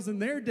troubles in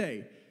their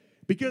day?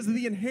 Because of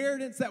the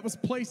inheritance that was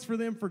placed for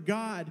them from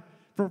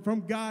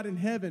God in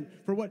heaven,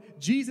 for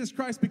what Jesus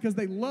Christ, because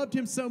they loved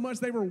him so much,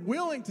 they were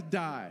willing to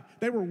die.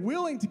 They were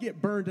willing to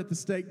get burned at the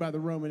stake by the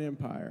Roman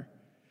Empire.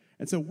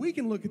 And so we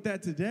can look at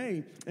that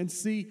today and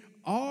see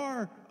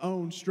our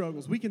own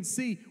struggles. We can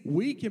see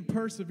we can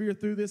persevere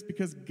through this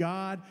because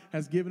God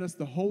has given us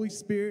the Holy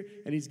Spirit,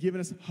 and he's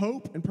given us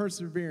hope and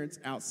perseverance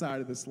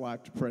outside of this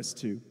life to press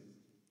to.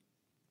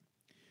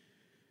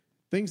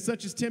 Things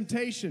such as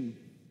temptation,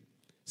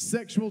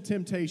 sexual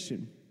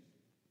temptation.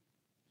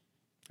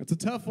 That's a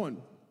tough one.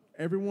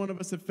 Every one of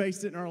us have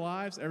faced it in our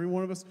lives. Every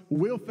one of us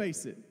will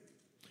face it,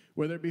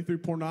 whether it be through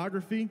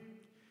pornography,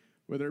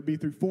 whether it be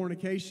through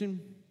fornication,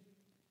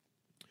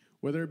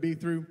 whether it be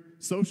through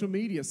social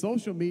media.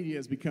 Social media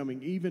is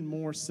becoming even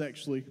more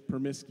sexually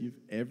promiscuous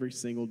every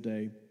single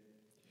day.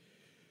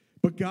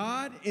 But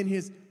God, in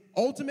his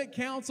ultimate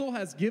counsel,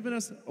 has given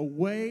us a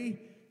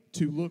way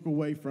to look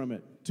away from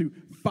it, to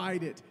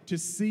fight it, to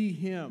see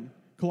him.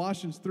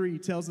 Colossians 3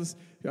 tells us,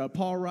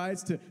 Paul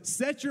writes, to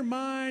set your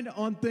mind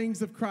on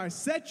things of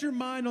Christ. Set your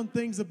mind on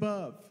things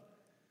above.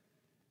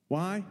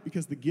 Why?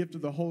 Because the gift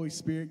of the Holy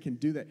Spirit can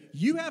do that.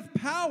 You have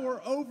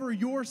power over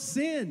your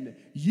sin.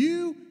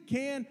 You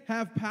can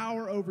have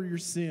power over your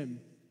sin.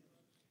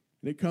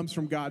 And it comes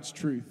from God's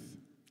truth.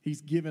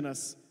 He's given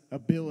us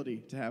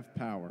ability to have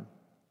power.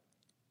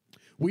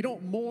 We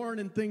don't mourn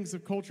in things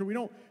of culture. We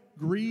don't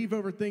grieve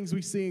over things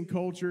we see in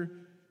culture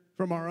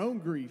from our own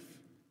grief,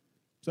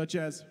 such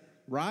as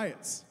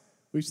riots.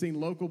 We've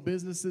seen local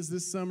businesses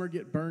this summer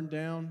get burned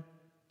down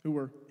who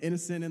were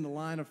innocent in the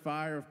line of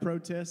fire of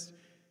protest.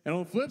 And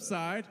on the flip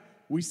side,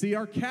 we see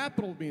our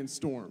capital being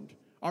stormed,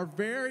 our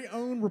very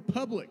own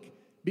republic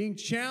being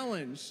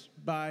challenged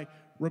by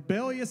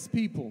rebellious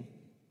people.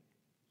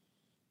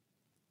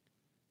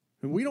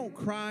 And we don't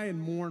cry and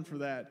mourn for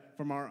that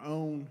from our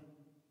own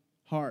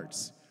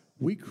hearts.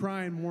 We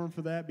cry and mourn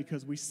for that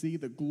because we see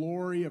the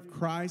glory of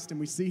Christ and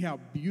we see how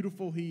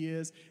beautiful he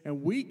is.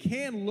 And we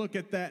can look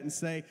at that and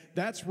say,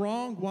 that's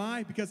wrong.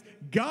 Why? Because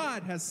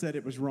God has said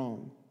it was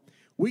wrong.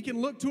 We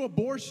can look to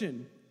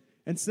abortion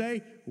and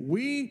say,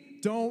 we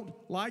don't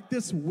like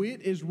this.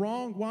 It is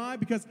wrong. Why?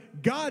 Because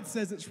God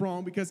says it's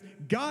wrong. Because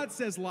God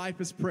says life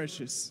is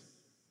precious.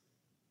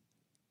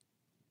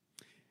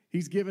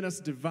 He's given us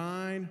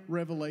divine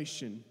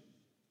revelation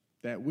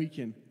that we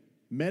can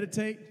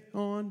meditate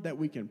on, that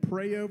we can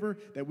pray over,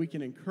 that we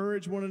can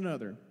encourage one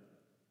another.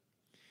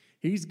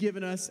 He's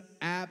given us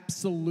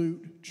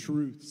absolute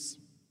truths.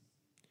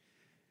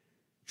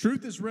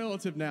 Truth is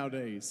relative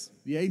nowadays.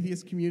 The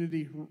atheist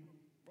community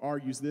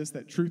argues this,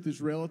 that truth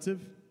is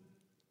relative,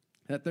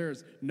 that there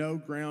is no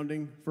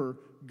grounding for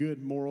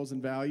good morals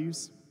and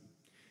values.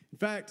 In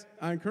fact,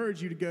 I encourage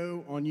you to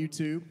go on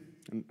YouTube.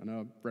 And I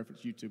know I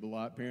reference YouTube a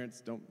lot.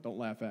 Parents, don't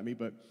laugh at me,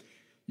 but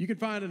you can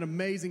find an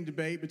amazing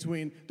debate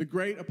between the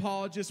great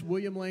apologist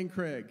William Lane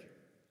Craig,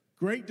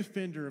 great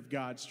defender of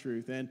God's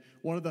truth, and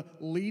one of the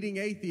leading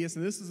atheists,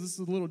 and this is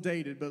a little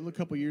dated, but a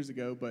couple years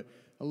ago, but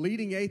a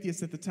leading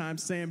atheist at the time,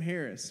 Sam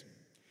Harris.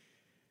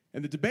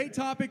 And the debate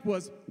topic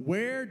was,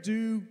 what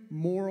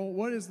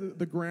is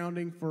the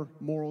grounding for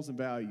morals and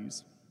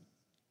values?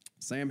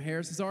 Sam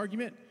Harris's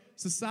argument,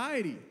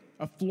 society,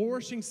 a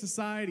flourishing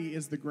society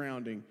is the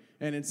grounding.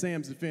 And in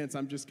Sam's defense,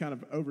 I'm just kind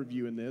of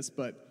overviewing this,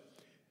 but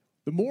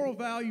the moral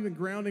value and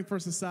grounding for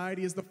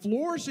society is the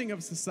flourishing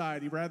of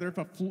society. Rather,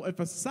 if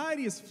a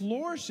society is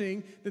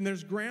flourishing, then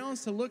there's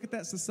grounds to look at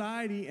that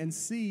society and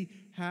see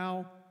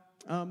how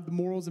the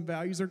morals and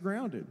values are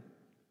grounded.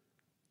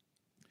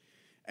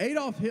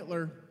 Adolf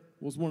Hitler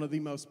was one of the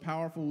most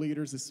powerful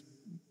leaders this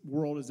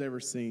world has ever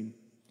seen.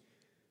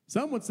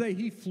 Some would say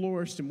he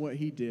flourished in what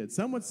he did.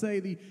 Some would say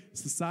the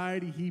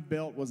society he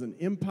built was an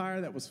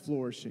empire that was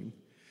flourishing.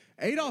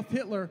 Adolf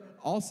Hitler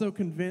also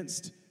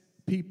convinced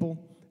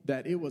people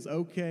that it was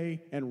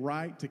okay and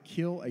right to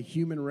kill a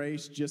human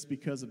race just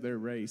because of their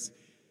race.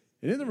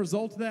 And in the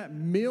result of that,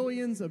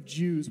 millions of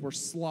Jews were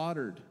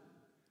slaughtered.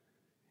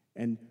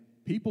 And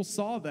people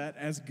saw that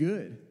as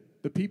good,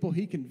 the people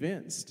he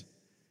convinced.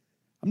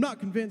 I'm not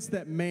convinced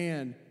that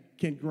man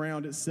can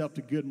ground itself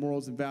to good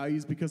morals and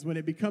values, because when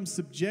it becomes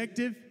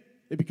subjective,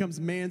 it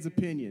becomes man's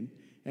opinion,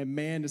 and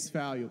man is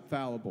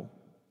fallible.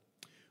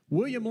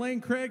 William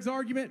Lane Craig's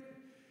argument,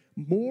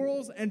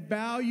 morals and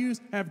values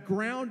have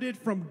grounded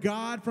from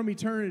God from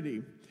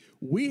eternity.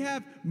 We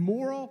have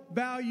moral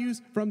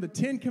values from the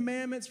Ten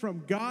Commandments,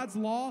 from God's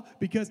law,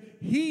 because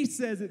he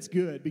says it's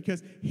good,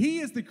 because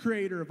he is the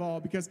creator of all,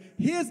 because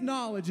his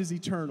knowledge is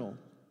eternal.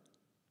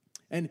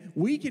 And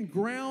we can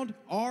ground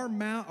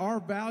our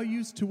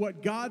values to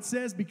what God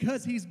says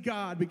because he's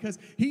God, because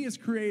he is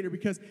creator,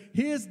 because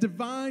his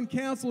divine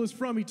counsel is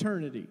from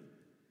eternity.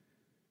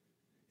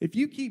 If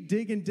you keep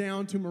digging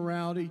down to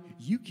morality,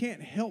 you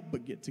can't help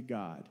but get to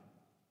God.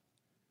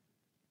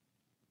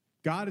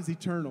 God is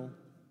eternal.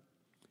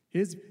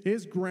 His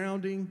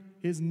grounding,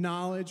 his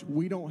knowledge,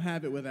 we don't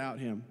have it without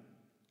him.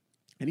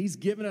 And he's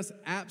given us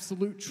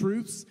absolute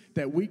truths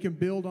that we can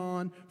build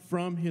on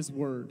from his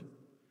word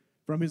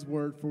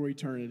for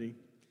eternity.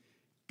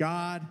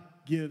 God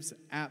gives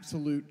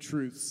absolute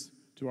truths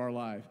to our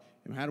life.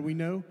 And how do we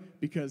know?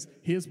 Because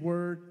his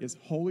word is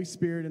Holy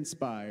Spirit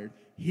inspired.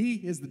 He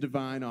is the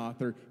divine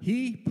author.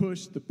 He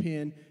pushed the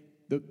pen.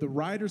 The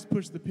writers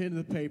pushed the pen to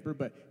the paper,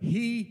 but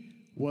he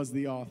was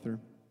the author.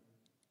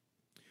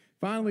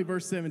 Finally,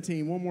 verse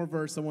 17, one more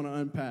verse I want to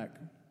unpack.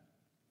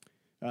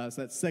 So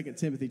that's 2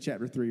 Timothy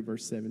chapter 3,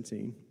 verse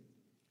 17.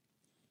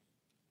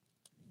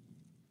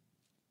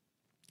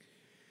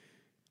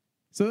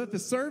 So that the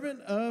servant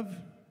of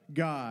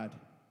God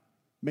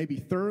may be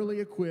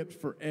thoroughly equipped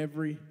for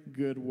every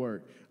good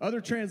work.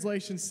 Other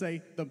translations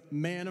say the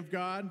man of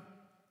God.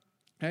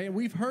 Hey, and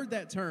we've heard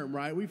that term,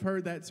 right? We've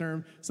heard that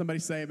term. Somebody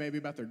say maybe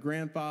about their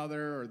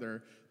grandfather or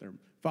their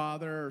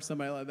father or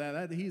somebody like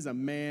that. He's a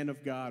man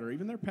of God, or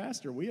even their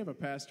pastor. We have a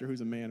pastor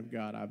who's a man of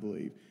God, I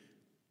believe.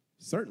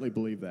 Certainly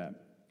believe that.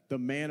 The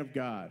man of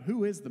God.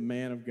 Who is the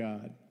man of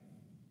God?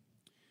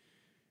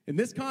 In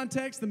this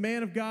context, the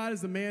man of God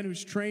is a man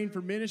who's trained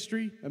for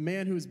ministry, a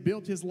man who has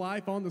built his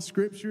life on the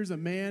Scriptures, a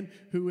man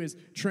who is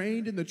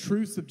trained in the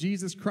truths of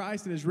Jesus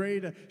Christ and is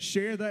ready to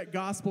share that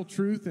gospel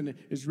truth and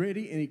is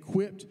ready and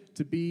equipped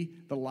to be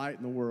the light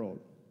in the world.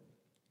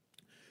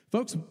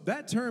 Folks,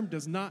 that term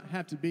does not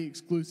have to be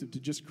exclusive to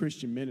just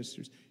Christian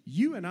ministers.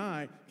 You and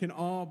I can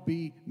all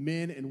be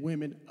men and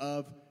women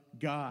of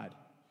God.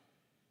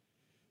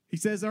 He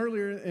says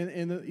earlier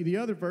in the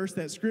other verse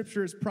that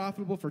Scripture is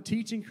profitable for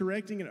teaching,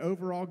 correcting, and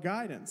overall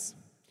guidance.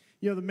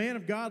 You know, the man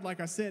of God,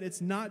 like I said,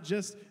 it's not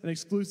just an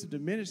exclusive to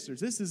ministers.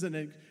 This is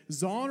an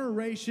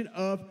exoneration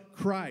of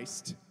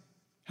Christ.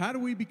 How do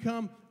we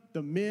become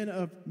the men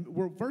of,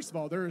 well, first of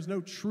all, there is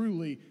no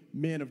truly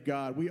men of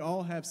God. We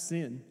all have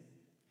sin.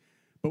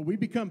 But we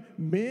become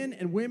men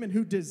and women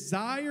who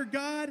desire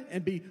God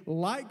and be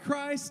like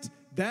Christ.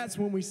 That's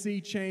when we see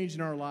change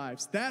in our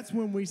lives. That's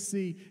when we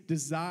see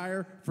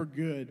desire for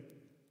good.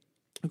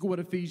 Look at what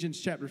Ephesians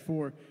chapter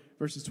 4,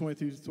 verses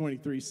 22 to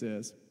 23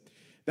 says.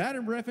 That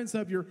in reference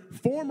of your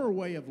former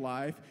way of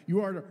life,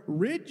 you are to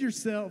rid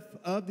yourself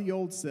of the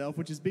old self,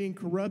 which is being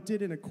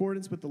corrupted in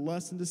accordance with the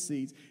lusts and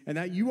deceits, and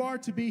that you are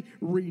to be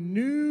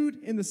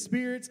renewed in the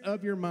spirits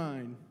of your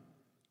mind.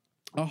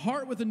 A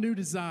heart with a new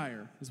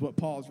desire is what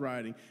Paul's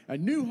writing. A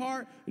new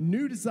heart, a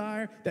new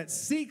desire that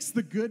seeks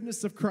the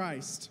goodness of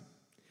Christ.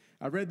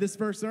 I read this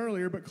verse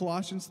earlier, but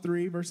Colossians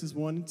 3, verses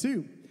 1 and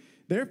 2.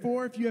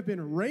 Therefore, if you have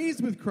been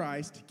raised with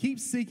Christ, keep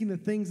seeking the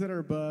things that are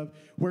above,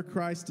 where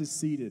Christ is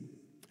seated,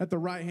 at the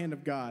right hand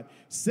of God.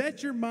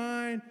 Set your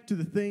mind to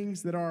the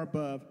things that are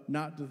above,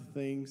 not to the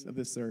things of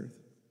this earth.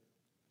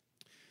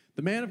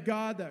 The man of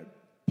God that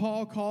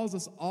Paul calls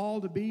us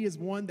all to be is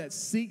one that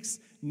seeks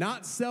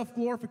not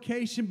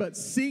self-glorification, but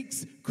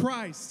seeks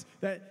Christ,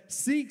 that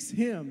seeks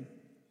Him.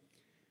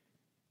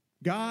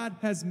 God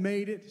has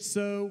made it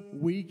so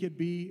we could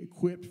be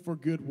equipped for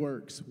good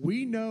works.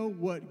 We know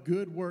what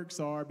good works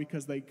are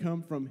because they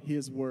come from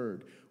His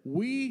Word.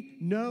 We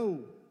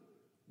know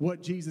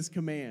what Jesus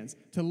commands,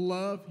 to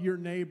love your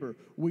neighbor.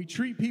 We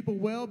treat people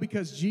well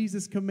because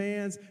Jesus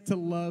commands to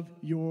love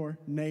your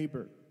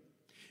neighbor.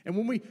 And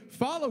when we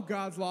follow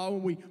God's law,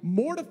 when we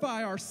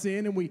mortify our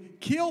sin and we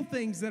kill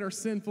things that are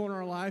sinful in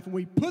our life and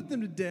we put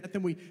them to death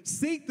and we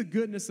seek the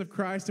goodness of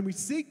Christ and we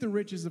seek the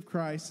riches of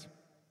Christ,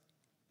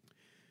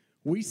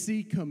 we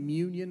see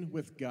communion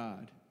with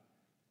God.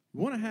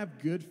 We want to have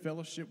good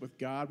fellowship with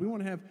God. We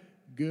want to have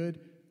good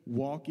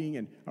walking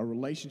and a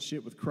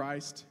relationship with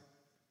Christ.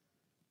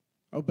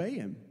 Obey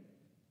Him.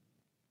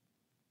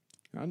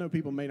 I know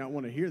people may not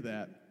want to hear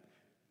that,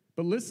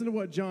 but listen to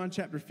what John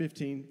chapter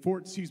 14,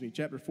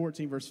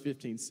 verse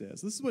 15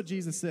 says. This is what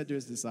Jesus said to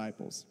His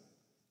disciples.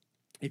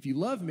 If you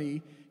love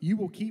me, you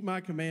will keep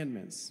my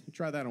commandments.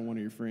 Try that on one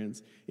of your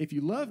friends. If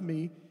you love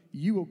me,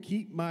 you will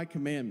keep my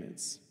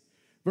commandments.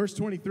 Verse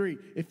 23,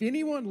 if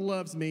anyone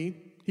loves me,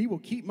 he will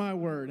keep my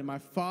word, and my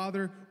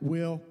Father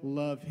will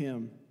love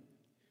him.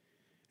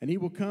 And he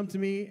will come to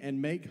me and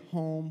make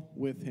home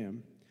with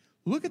him.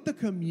 Look at the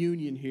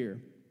communion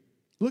here.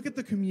 Look at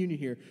the communion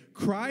here.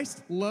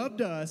 Christ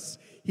loved us.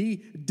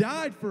 He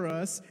died for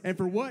us. And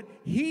for what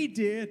He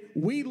did,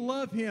 we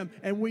love Him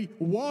and we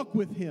walk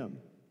with Him.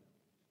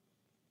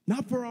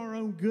 Not for our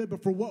own good,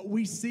 but for what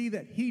we see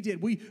that He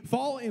did. We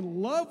fall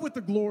in love with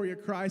the glory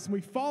of Christ, and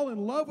we fall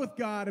in love with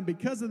God, and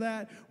because of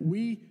that,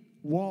 we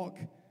walk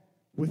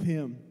with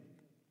Him.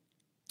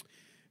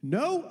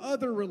 No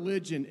other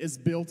religion is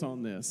built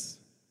on this.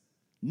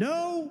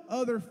 No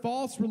other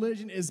false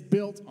religion is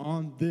built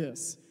on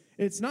this.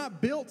 It's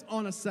not built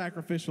on a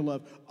sacrificial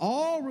love.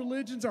 All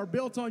religions are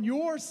built on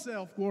your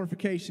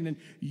self-glorification and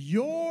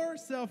your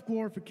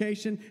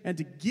self-glorification and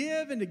to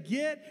give and to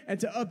get and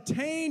to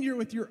obtain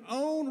with your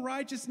own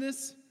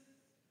righteousness.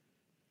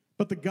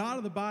 But the God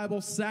of the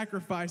Bible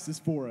sacrifices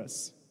for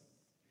us.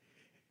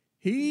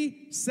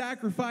 He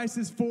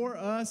sacrifices for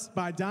us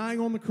by dying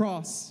on the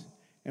cross.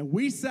 And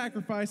we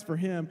sacrifice for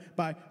Him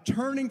by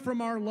turning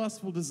from our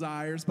lustful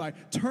desires, by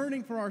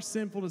turning from our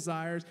sinful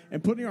desires,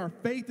 and putting our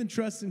faith and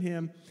trust in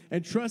Him,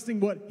 and trusting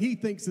what He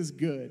thinks is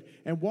good,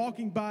 and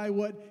walking by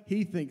what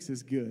He thinks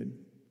is good.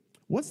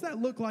 What's that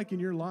look like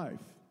in your life?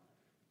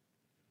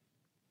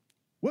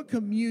 What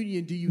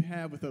communion do you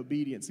have with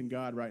obedience in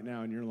God right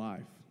now in your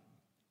life?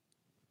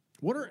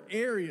 What are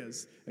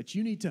areas that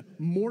you need to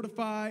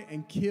mortify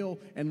and kill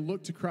and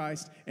look to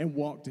Christ and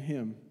walk to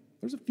Him?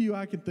 There's a few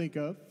I can think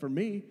of for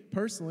me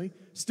personally.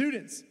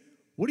 Students,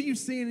 what are you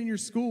seeing in your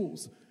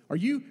schools? Are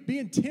you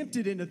being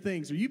tempted into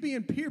things? Are you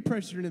being peer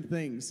pressured into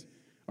things?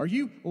 Are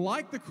you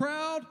like the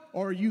crowd,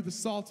 or are you the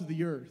salt of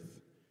the earth?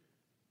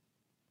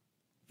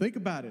 Think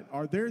about it.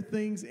 Are there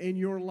things in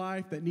your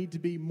life that need to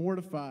be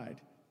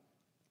mortified?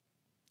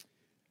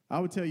 I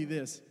would tell you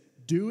this.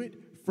 Do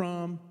it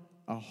from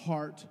a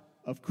heart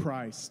of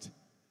Christ.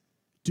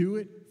 Do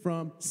it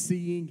from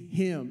seeing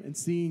Him and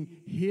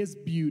seeing His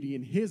beauty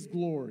and His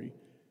glory.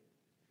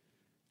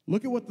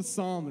 Look at what the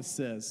psalmist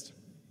says.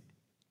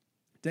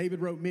 David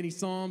wrote many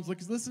psalms.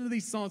 Listen to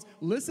these psalms.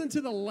 Listen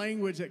to the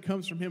language that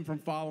comes from him from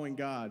following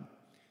God.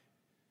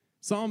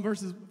 Psalm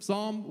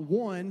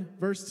 1,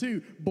 verse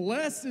 2.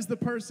 Blessed is the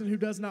person who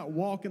does not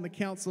walk in the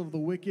counsel of the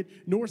wicked,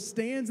 nor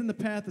stands in the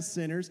path of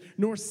sinners,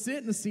 nor sit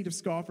in the seat of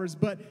scoffers,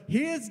 but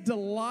his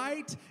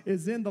delight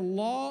is in the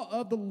law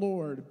of the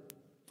Lord,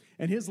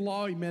 and his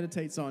law he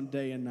meditates on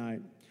day and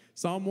night.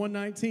 Psalm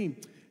 119.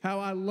 How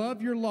I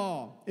love your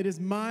law. It is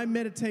my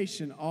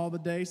meditation all the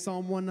day.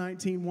 Psalm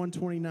 119,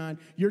 129.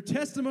 Your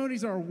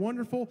testimonies are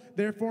wonderful,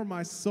 therefore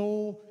my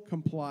soul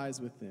complies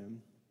with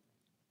them.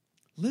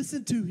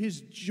 Listen to his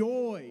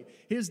joy,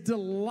 his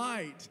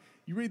delight.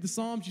 You read the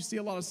Psalms, you see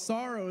a lot of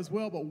sorrow as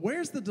well, but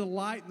where's the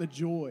delight and the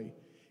joy?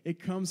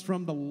 It comes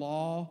from the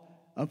law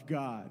of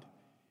God.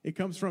 It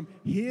comes from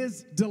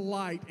his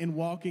delight in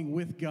walking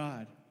with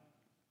God.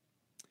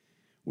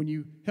 When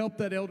you help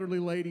that elderly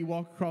lady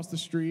walk across the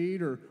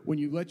street, or when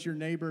you let your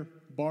neighbor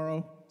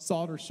borrow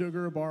salt or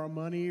sugar, or borrow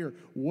money, or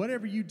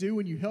whatever you do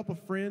when you help a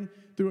friend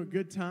through a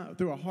good time,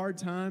 through a hard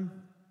time,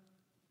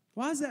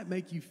 why does that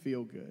make you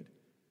feel good?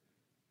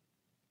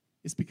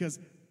 It's because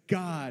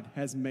God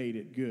has made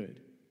it good.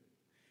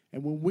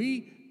 And when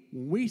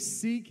we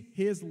seek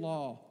his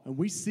law and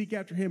we seek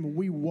after him and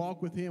we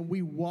walk with him,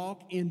 we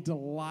walk in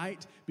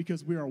delight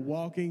because we are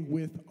walking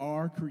with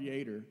our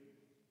Creator.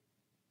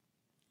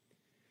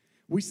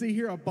 We see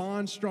here a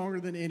bond stronger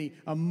than any,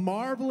 a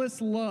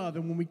marvelous love.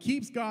 And when we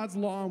keep God's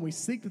law and we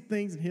seek the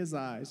things in his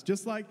eyes,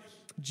 just like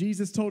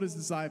Jesus told his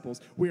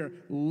disciples, we are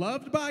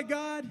loved by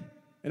God,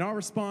 and our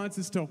response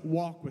is to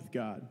walk with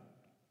God.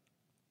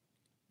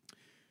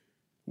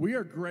 We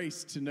are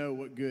graced to know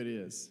what good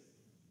is.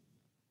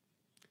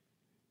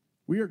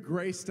 We are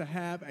graced to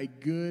have a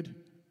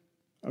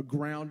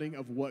grounding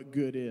of what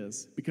good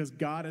is because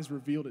God has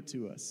revealed it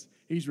to us.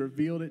 He's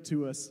revealed it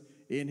to us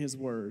in his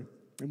word.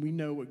 And we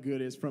know what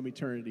good is from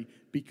eternity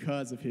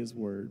because of his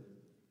word.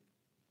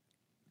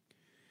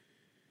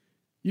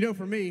 You know,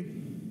 for me,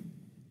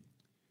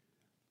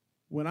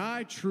 when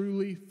I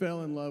truly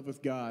fell in love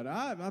with God,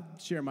 I've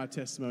shared my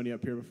testimony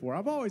up here before.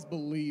 I've always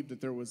believed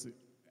that there was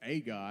a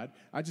God.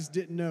 I just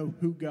didn't know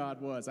who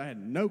God was. I had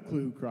no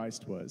clue who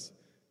Christ was.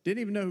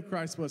 Didn't even know who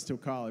Christ was till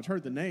college.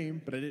 Heard the name,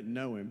 but I didn't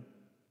know him.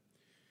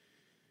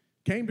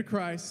 Came to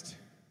Christ,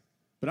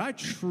 but I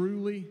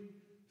truly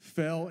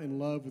fell in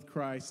love with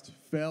Christ,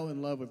 fell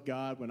in love with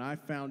God when I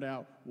found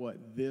out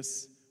what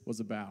this was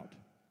about.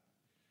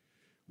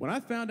 When I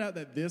found out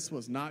that this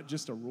was not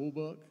just a rule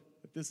book,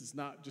 that this is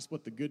not just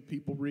what the good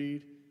people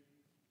read,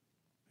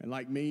 and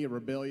like me, a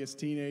rebellious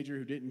teenager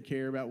who didn't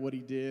care about what he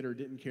did or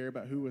didn't care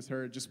about who was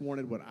heard, just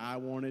wanted what I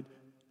wanted,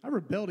 I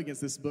rebelled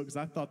against this book because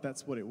I thought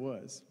that's what it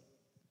was.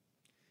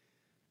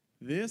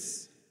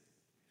 This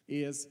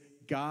is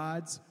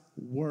God's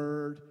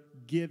word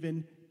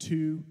given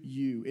to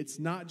you. It's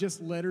not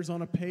just letters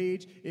on a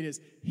page. It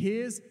is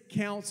his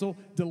counsel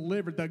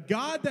delivered. The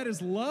God that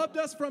has loved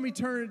us from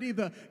eternity,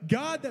 the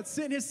God that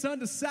sent his son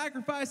to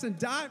sacrifice and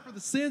die for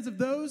the sins of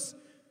those.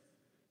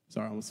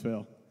 Sorry, I almost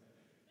fell.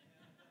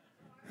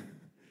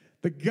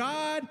 The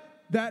God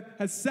that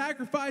has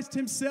sacrificed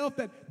himself,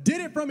 that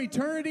did it from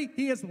eternity,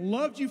 he has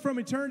loved you from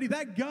eternity.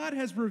 That God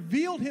has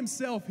revealed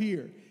himself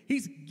here.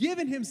 He's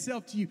given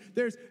himself to you.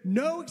 There's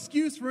no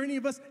excuse for any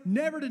of us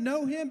never to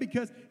know him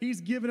because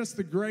he's given us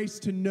the grace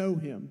to know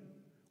him.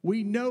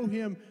 We know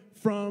him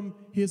from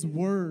his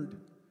word.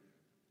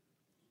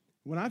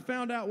 When I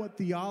found out what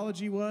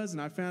theology was,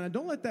 and I found out,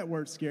 don't let that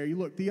word scare you.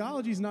 Look,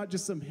 theology is not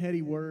just some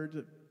heady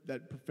word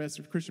that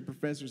Christian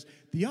professors.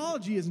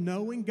 Theology is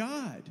knowing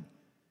God.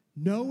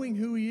 Knowing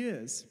who he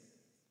is.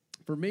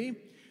 For me,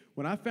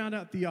 when I found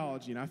out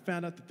theology and I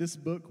found out that this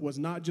book was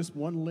not just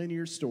one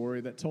linear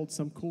story that told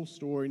some cool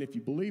story, and if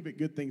you believe it,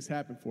 good things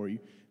happen for you.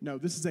 No,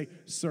 this is a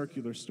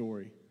circular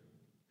story.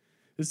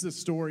 This is a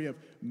story of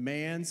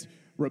man's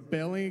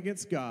rebelling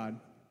against God,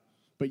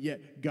 but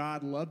yet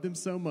God loved them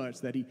so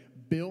much that he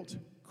built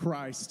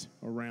Christ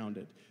around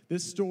it.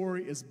 This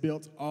story is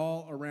built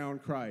all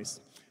around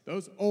Christ.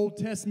 Those Old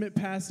Testament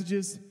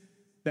passages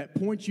that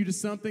points you to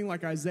something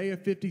like Isaiah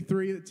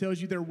 53 that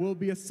tells you there will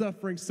be a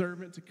suffering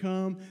servant to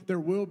come. There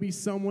will be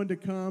someone to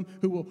come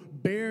who will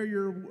bear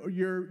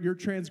your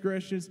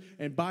transgressions,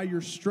 and by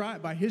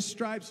his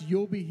stripes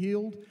you'll be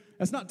healed.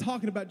 That's not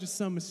talking about just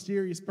some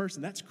mysterious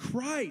person. That's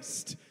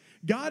Christ.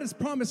 God has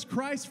promised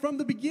Christ from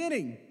the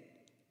beginning.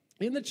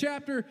 In the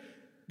chapter,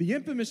 the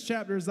infamous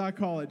chapter as I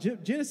call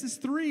it, Genesis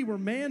 3, where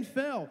man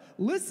fell.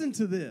 Listen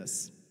to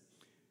this.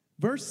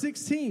 Verse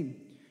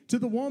 16. To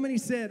the woman he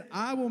said,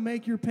 I will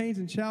make your pains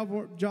in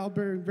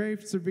childbearing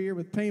very severe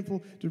with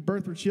painful to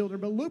birth for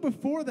children. But look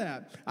before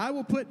that. I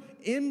will put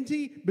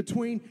enmity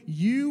between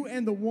you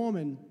and the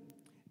woman,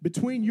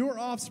 between your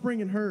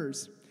offspring and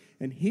hers.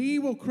 And he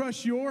will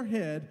crush your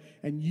head,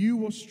 and you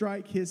will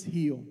strike his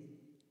heel.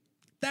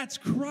 That's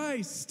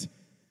Christ.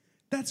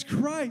 That's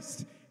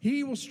Christ.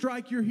 He will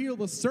strike your heel.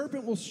 The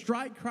serpent will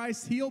strike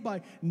Christ's heel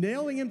by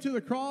nailing him to the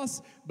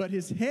cross, but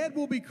his head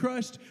will be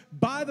crushed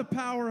by the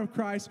power of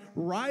Christ,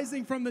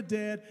 rising from the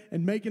dead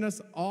and making us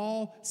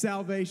all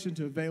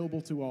salvation available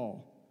to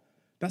all.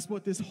 That's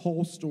what this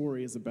whole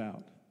story is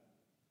about.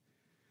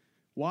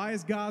 Why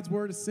is God's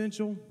word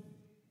essential?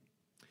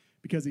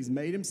 because he's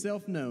made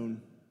himself known.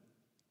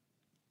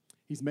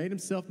 He's made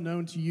himself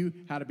known to you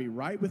how to be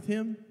right with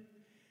him.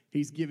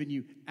 He's given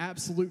you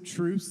absolute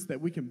truths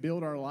that we can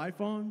build our life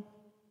on.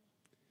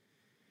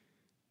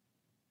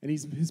 And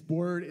his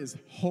word is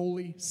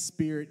Holy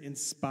Spirit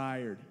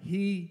inspired.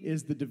 He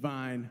is the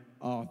divine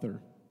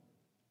author.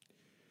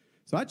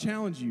 So I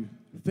challenge you,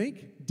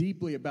 think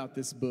deeply about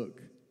this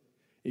book.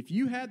 If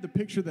you had the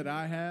picture that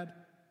I had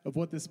of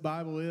what this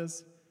Bible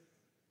is,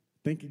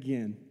 think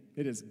again.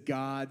 It is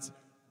God's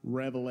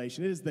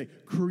revelation. It is the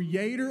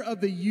creator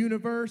of the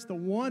universe, the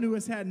one who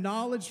has had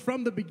knowledge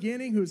from the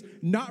beginning, who's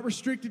not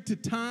restricted to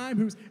time,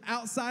 who's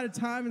outside of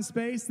time and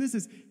space. This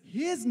is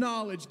his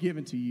knowledge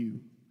given to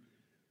you.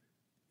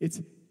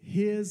 It's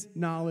his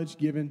knowledge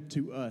given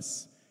to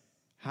us.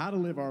 How to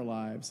live our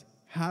lives,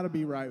 how to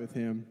be right with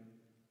him,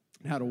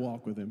 and how to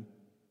walk with him.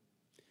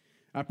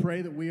 I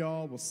pray that we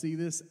all will see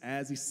this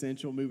as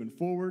essential moving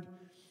forward.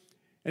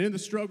 And in the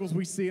struggles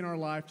we see in our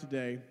life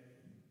today,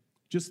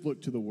 just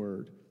look to the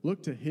word.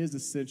 Look to his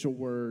essential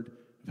word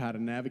of how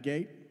to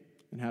navigate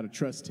and how to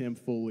trust him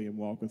fully and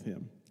walk with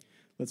him.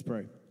 Let's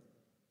pray.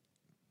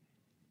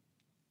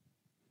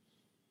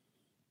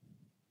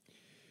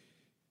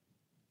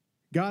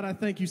 God, I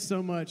thank you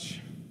so much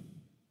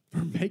for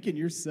making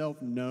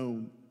yourself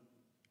known.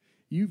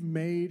 You've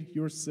made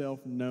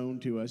yourself known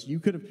to us. You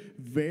could have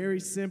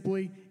very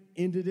simply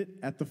ended it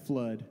at the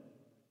flood.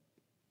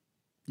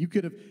 You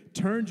could have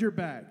turned your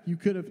back. You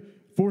could have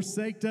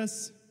forsaked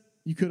us.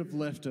 You could have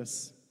left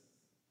us.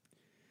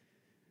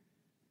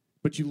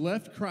 But you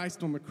left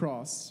Christ on the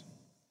cross.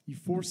 You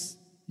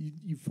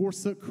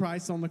forsook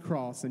Christ on the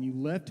cross, and you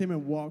left him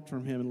and walked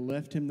from him and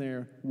left him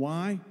there.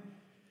 Why?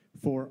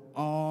 For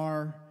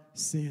our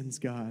sins,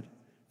 God,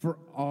 for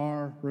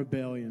our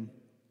rebellion.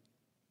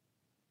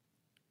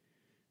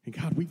 And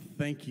God, we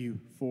thank you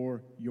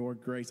for your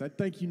grace. I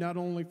thank you not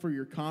only for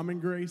your common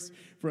grace,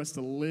 for us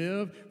to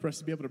live, for us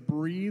to be able to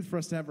breathe, for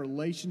us to have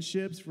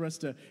relationships, for us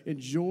to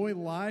enjoy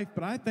life,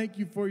 but I thank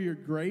you for your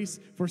grace,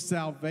 for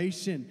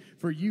salvation,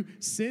 for you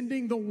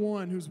sending the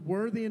one who's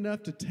worthy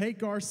enough to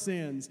take our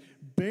sins,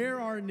 bear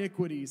our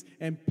iniquities,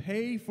 and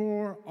pay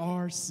for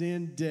our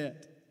sin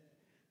debt.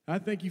 I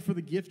thank you for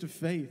the gift of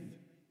faith.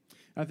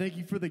 I thank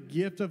you for the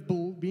gift of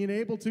being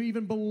able to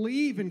even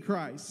believe in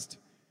Christ.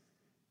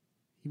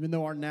 Even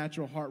though our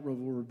natural heart will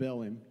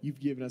rebel him,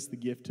 you've given us the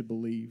gift to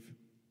believe.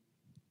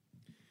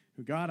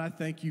 God, I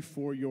thank you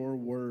for your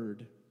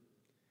word.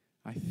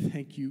 I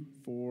thank you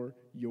for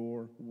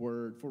your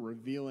word, for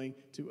revealing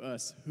to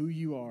us who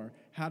you are,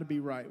 how to be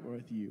right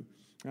with you.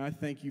 And I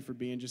thank you for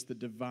being just the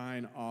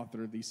divine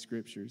author of these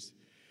scriptures.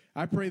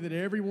 I pray that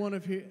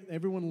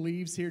everyone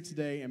leaves here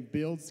today and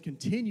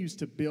continues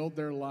to build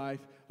their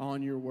life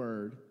on your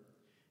word.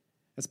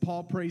 As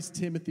Paul praised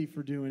Timothy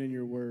for doing in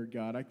your word,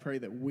 God, I pray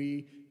that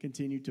we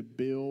continue to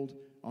build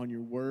on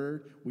your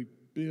word. We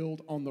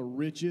build on the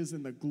riches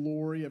and the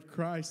glory of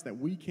Christ that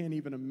we can't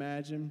even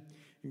imagine.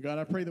 And God,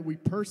 I pray that we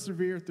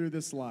persevere through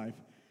this life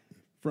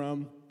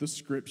from the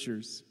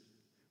scriptures.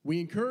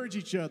 We encourage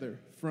each other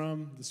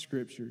from the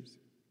scriptures.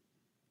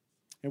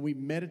 And we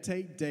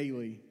meditate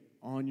daily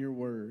on your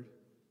word.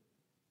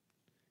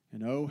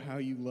 And oh, how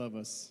you love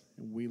us,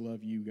 and we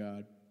love you,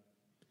 God.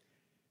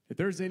 If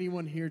there's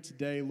anyone here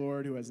today,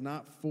 Lord, who has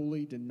not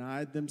fully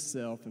denied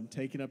themselves and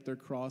taken up their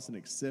cross and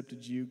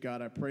accepted you,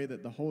 God, I pray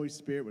that the Holy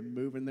Spirit would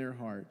move in their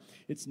heart.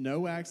 It's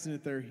no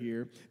accident they're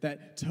here.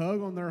 That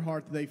tug on their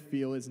heart that they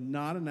feel is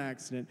not an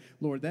accident.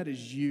 Lord, that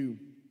is you.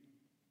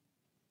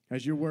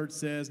 As your word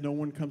says, no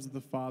one comes to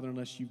the Father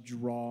unless you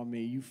draw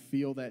me. You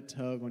feel that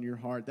tug on your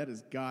heart. That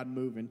is God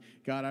moving.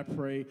 God, I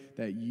pray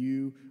that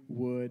you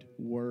would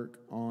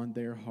work on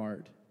their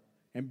heart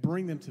and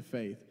bring them to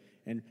faith.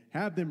 And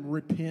have them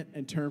repent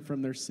and turn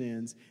from their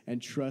sins and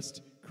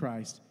trust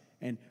Christ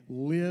and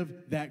live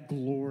that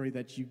glory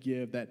that you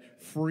give,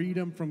 that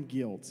freedom from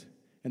guilt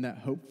and that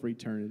hope for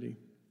eternity.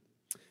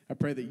 I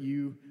pray that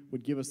you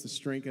would give us the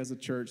strength as a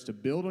church to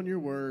build on your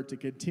word, to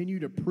continue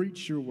to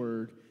preach your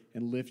word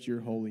and lift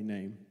your holy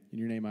name. In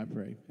your name I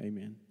pray.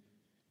 Amen.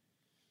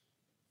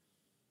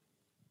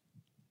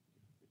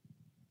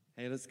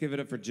 Hey, let's give it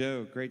up for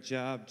Joe. Great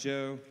job,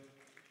 Joe.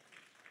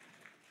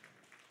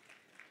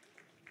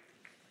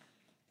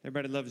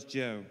 Everybody loves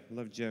Joe.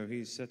 Love Joe.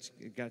 He's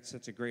got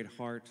such a great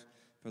heart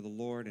for the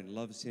Lord and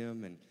loves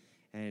him,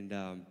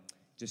 and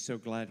just so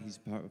glad he's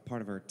part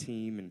of our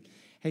team. And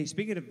hey,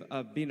 speaking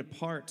of being a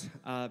part,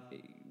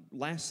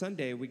 last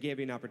Sunday we gave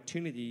you an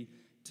opportunity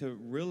to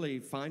really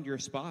find your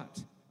spot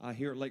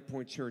here at Lake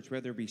Point Church,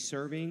 whether it be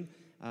serving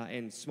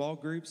in small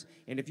groups.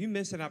 And if you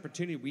miss an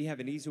opportunity, we have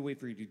an easy way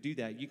for you to do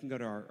that. You can go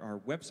to our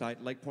website,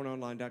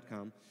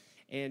 lakepointonline.com,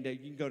 and you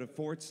can go to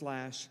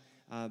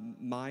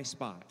 /my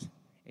spot.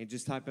 And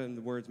just type in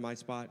the words "my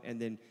spot," and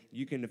then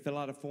you can fill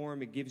out a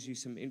form. It gives you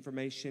some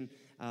information,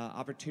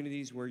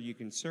 opportunities where you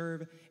can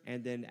serve,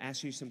 and then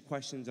ask you some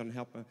questions on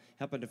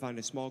helping to find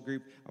a small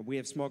group. We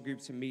have small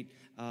groups that meet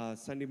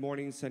Sunday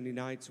mornings, Sunday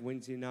nights,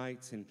 Wednesday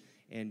nights,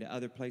 and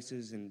other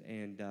places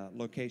and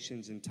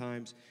locations and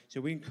times.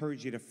 So we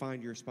encourage you to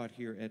find your spot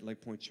here at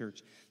Lake Point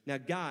Church. Now,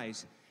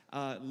 guys,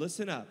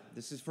 listen up.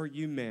 This is for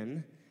you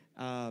men.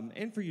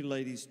 And for you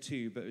ladies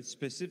too, but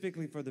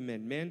specifically for the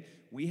men. Men,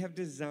 we have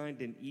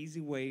designed an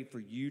easy way for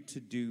you to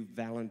do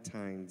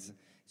Valentine's.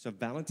 So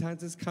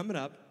Valentine's is coming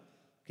up.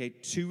 Okay,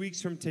 2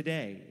 weeks from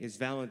today is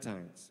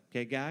Valentine's.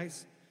 Okay,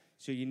 guys?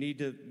 So you need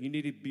to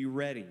be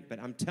ready.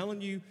 But I'm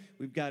telling you,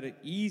 we've got it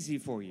easy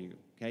for you.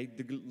 Okay,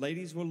 the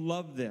ladies will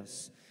love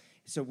this.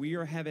 So we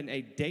are having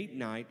a date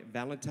night,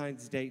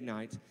 Valentine's date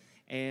night.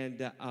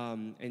 And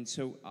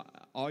so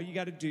all you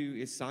got to do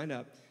is sign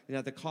up.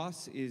 Now, the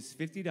cost is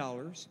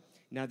 $50.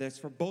 Now, that's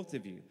for both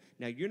of you.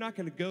 Now, you're not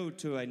going to go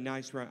to a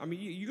nice restaurant. I mean,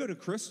 you go to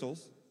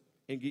Crystal's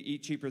and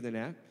eat cheaper than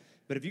that.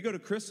 But if you go to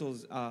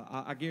Crystal's,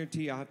 I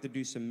guarantee I'll have to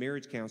do some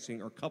marriage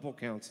counseling or couple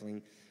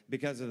counseling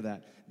because of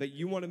that. But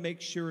you want to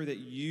make sure that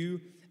you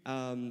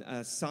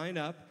sign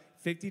up,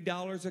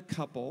 $50 a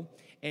couple,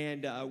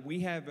 and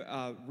we have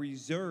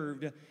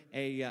reserved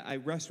a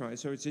restaurant.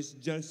 So it's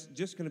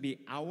just going to be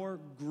our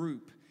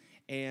group.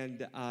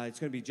 And it's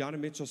going to be John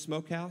and Mitchell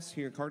Smokehouse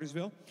here in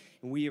Cartersville.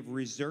 And we have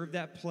reserved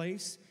that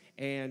place.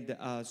 And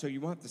so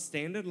you won't have to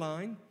stand in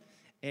line.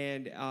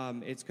 And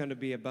it's going to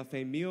be a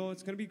buffet meal.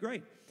 It's going to be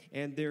great.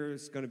 And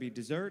there's going to be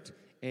dessert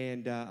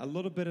and a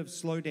little bit of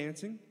slow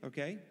dancing,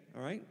 okay?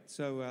 All right?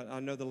 So I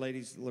know the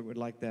ladies would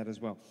like that as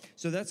well.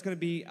 So that's going to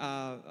be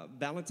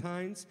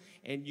Valentine's.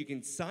 And you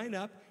can sign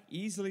up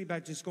easily by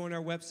just going to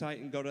our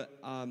website and go to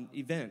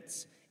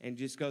events. And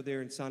just go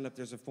there and sign up.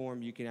 There's a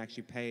form you can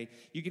actually pay.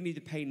 You can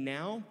either pay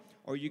now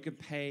or you can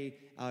pay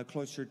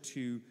closer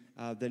to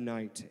the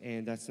night,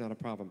 and that's not a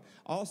problem.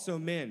 Also,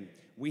 men,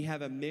 we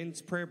have a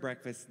men's prayer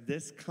breakfast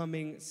this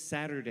coming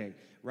Saturday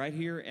right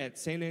here at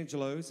San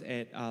Angelo's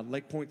at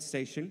Lake Point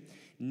Station,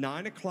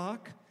 9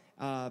 o'clock,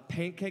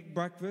 pancake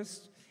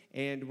breakfast.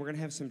 And we're going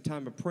to have some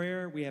time of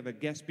prayer. We have a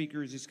guest speaker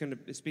who's just going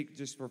to speak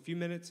just for a few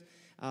minutes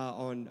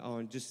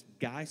on just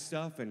guy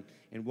stuff and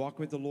walk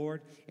with the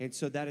Lord. And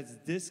so that is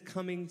this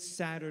coming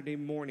Saturday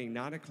morning,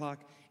 9 o'clock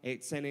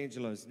at San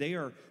Angelo's. They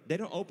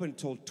don't open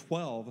until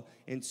 12,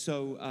 and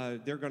so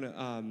they're going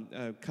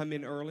to come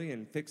in early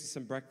and fix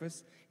some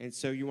breakfast. And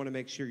so you want to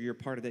make sure you're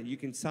part of that. You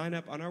can sign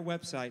up on our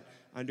website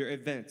under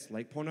events,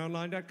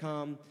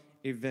 lakepointonline.com.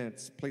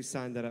 Events. Please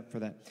sign that up for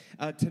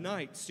that.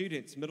 Tonight,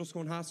 students, middle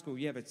school and high school,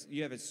 you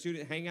have a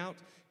student hangout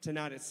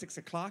tonight at 6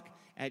 o'clock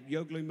at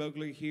Yogli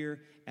Mowgli here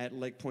at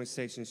Lake Point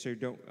Station, so you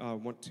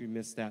don't want to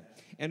miss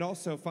that. And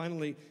also,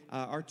 finally,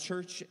 our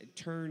church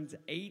turns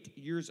 8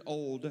 years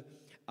old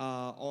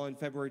on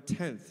February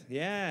 10th.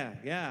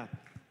 Yeah.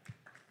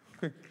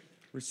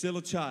 We're still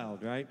a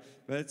child, right?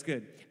 But it's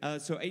good.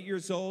 So 8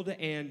 years old,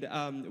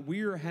 and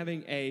we are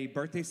having a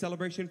birthday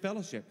celebration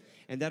fellowship.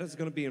 And that is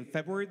going to be on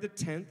February the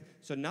 10th.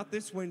 So not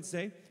this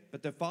Wednesday,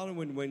 but the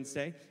following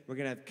Wednesday. We're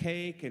going to have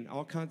cake and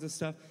all kinds of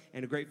stuff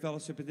and a great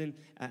fellowship. And then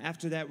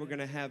after that, we're going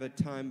to have a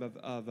time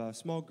of a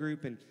small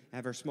group and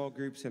have our small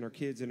groups and our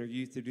kids and our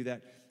youth to do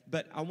that.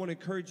 But I want to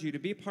encourage you to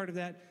be a part of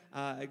that,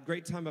 a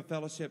great time of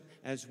fellowship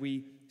as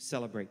we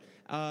celebrate.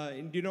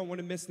 And you don't want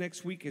to miss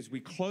next week as we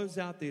close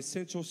out the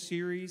Essential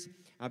series.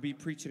 I'll be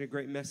preaching a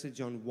great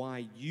message on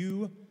why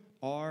you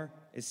are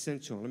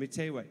essential. Let me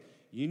tell you what,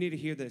 you need to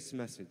hear this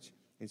message.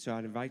 And so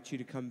I'd invite you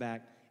to come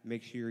back,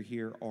 make sure you're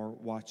here or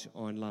watch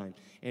online.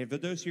 And for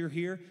those who are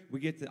here, we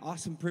get the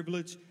awesome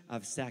privilege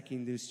of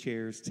stacking these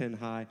chairs 10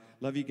 high.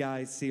 Love you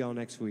guys. See y'all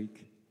next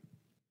week.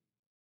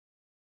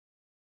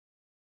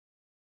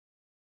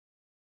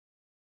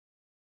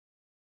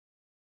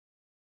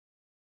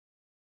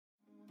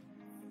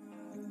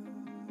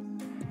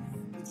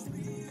 It's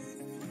real.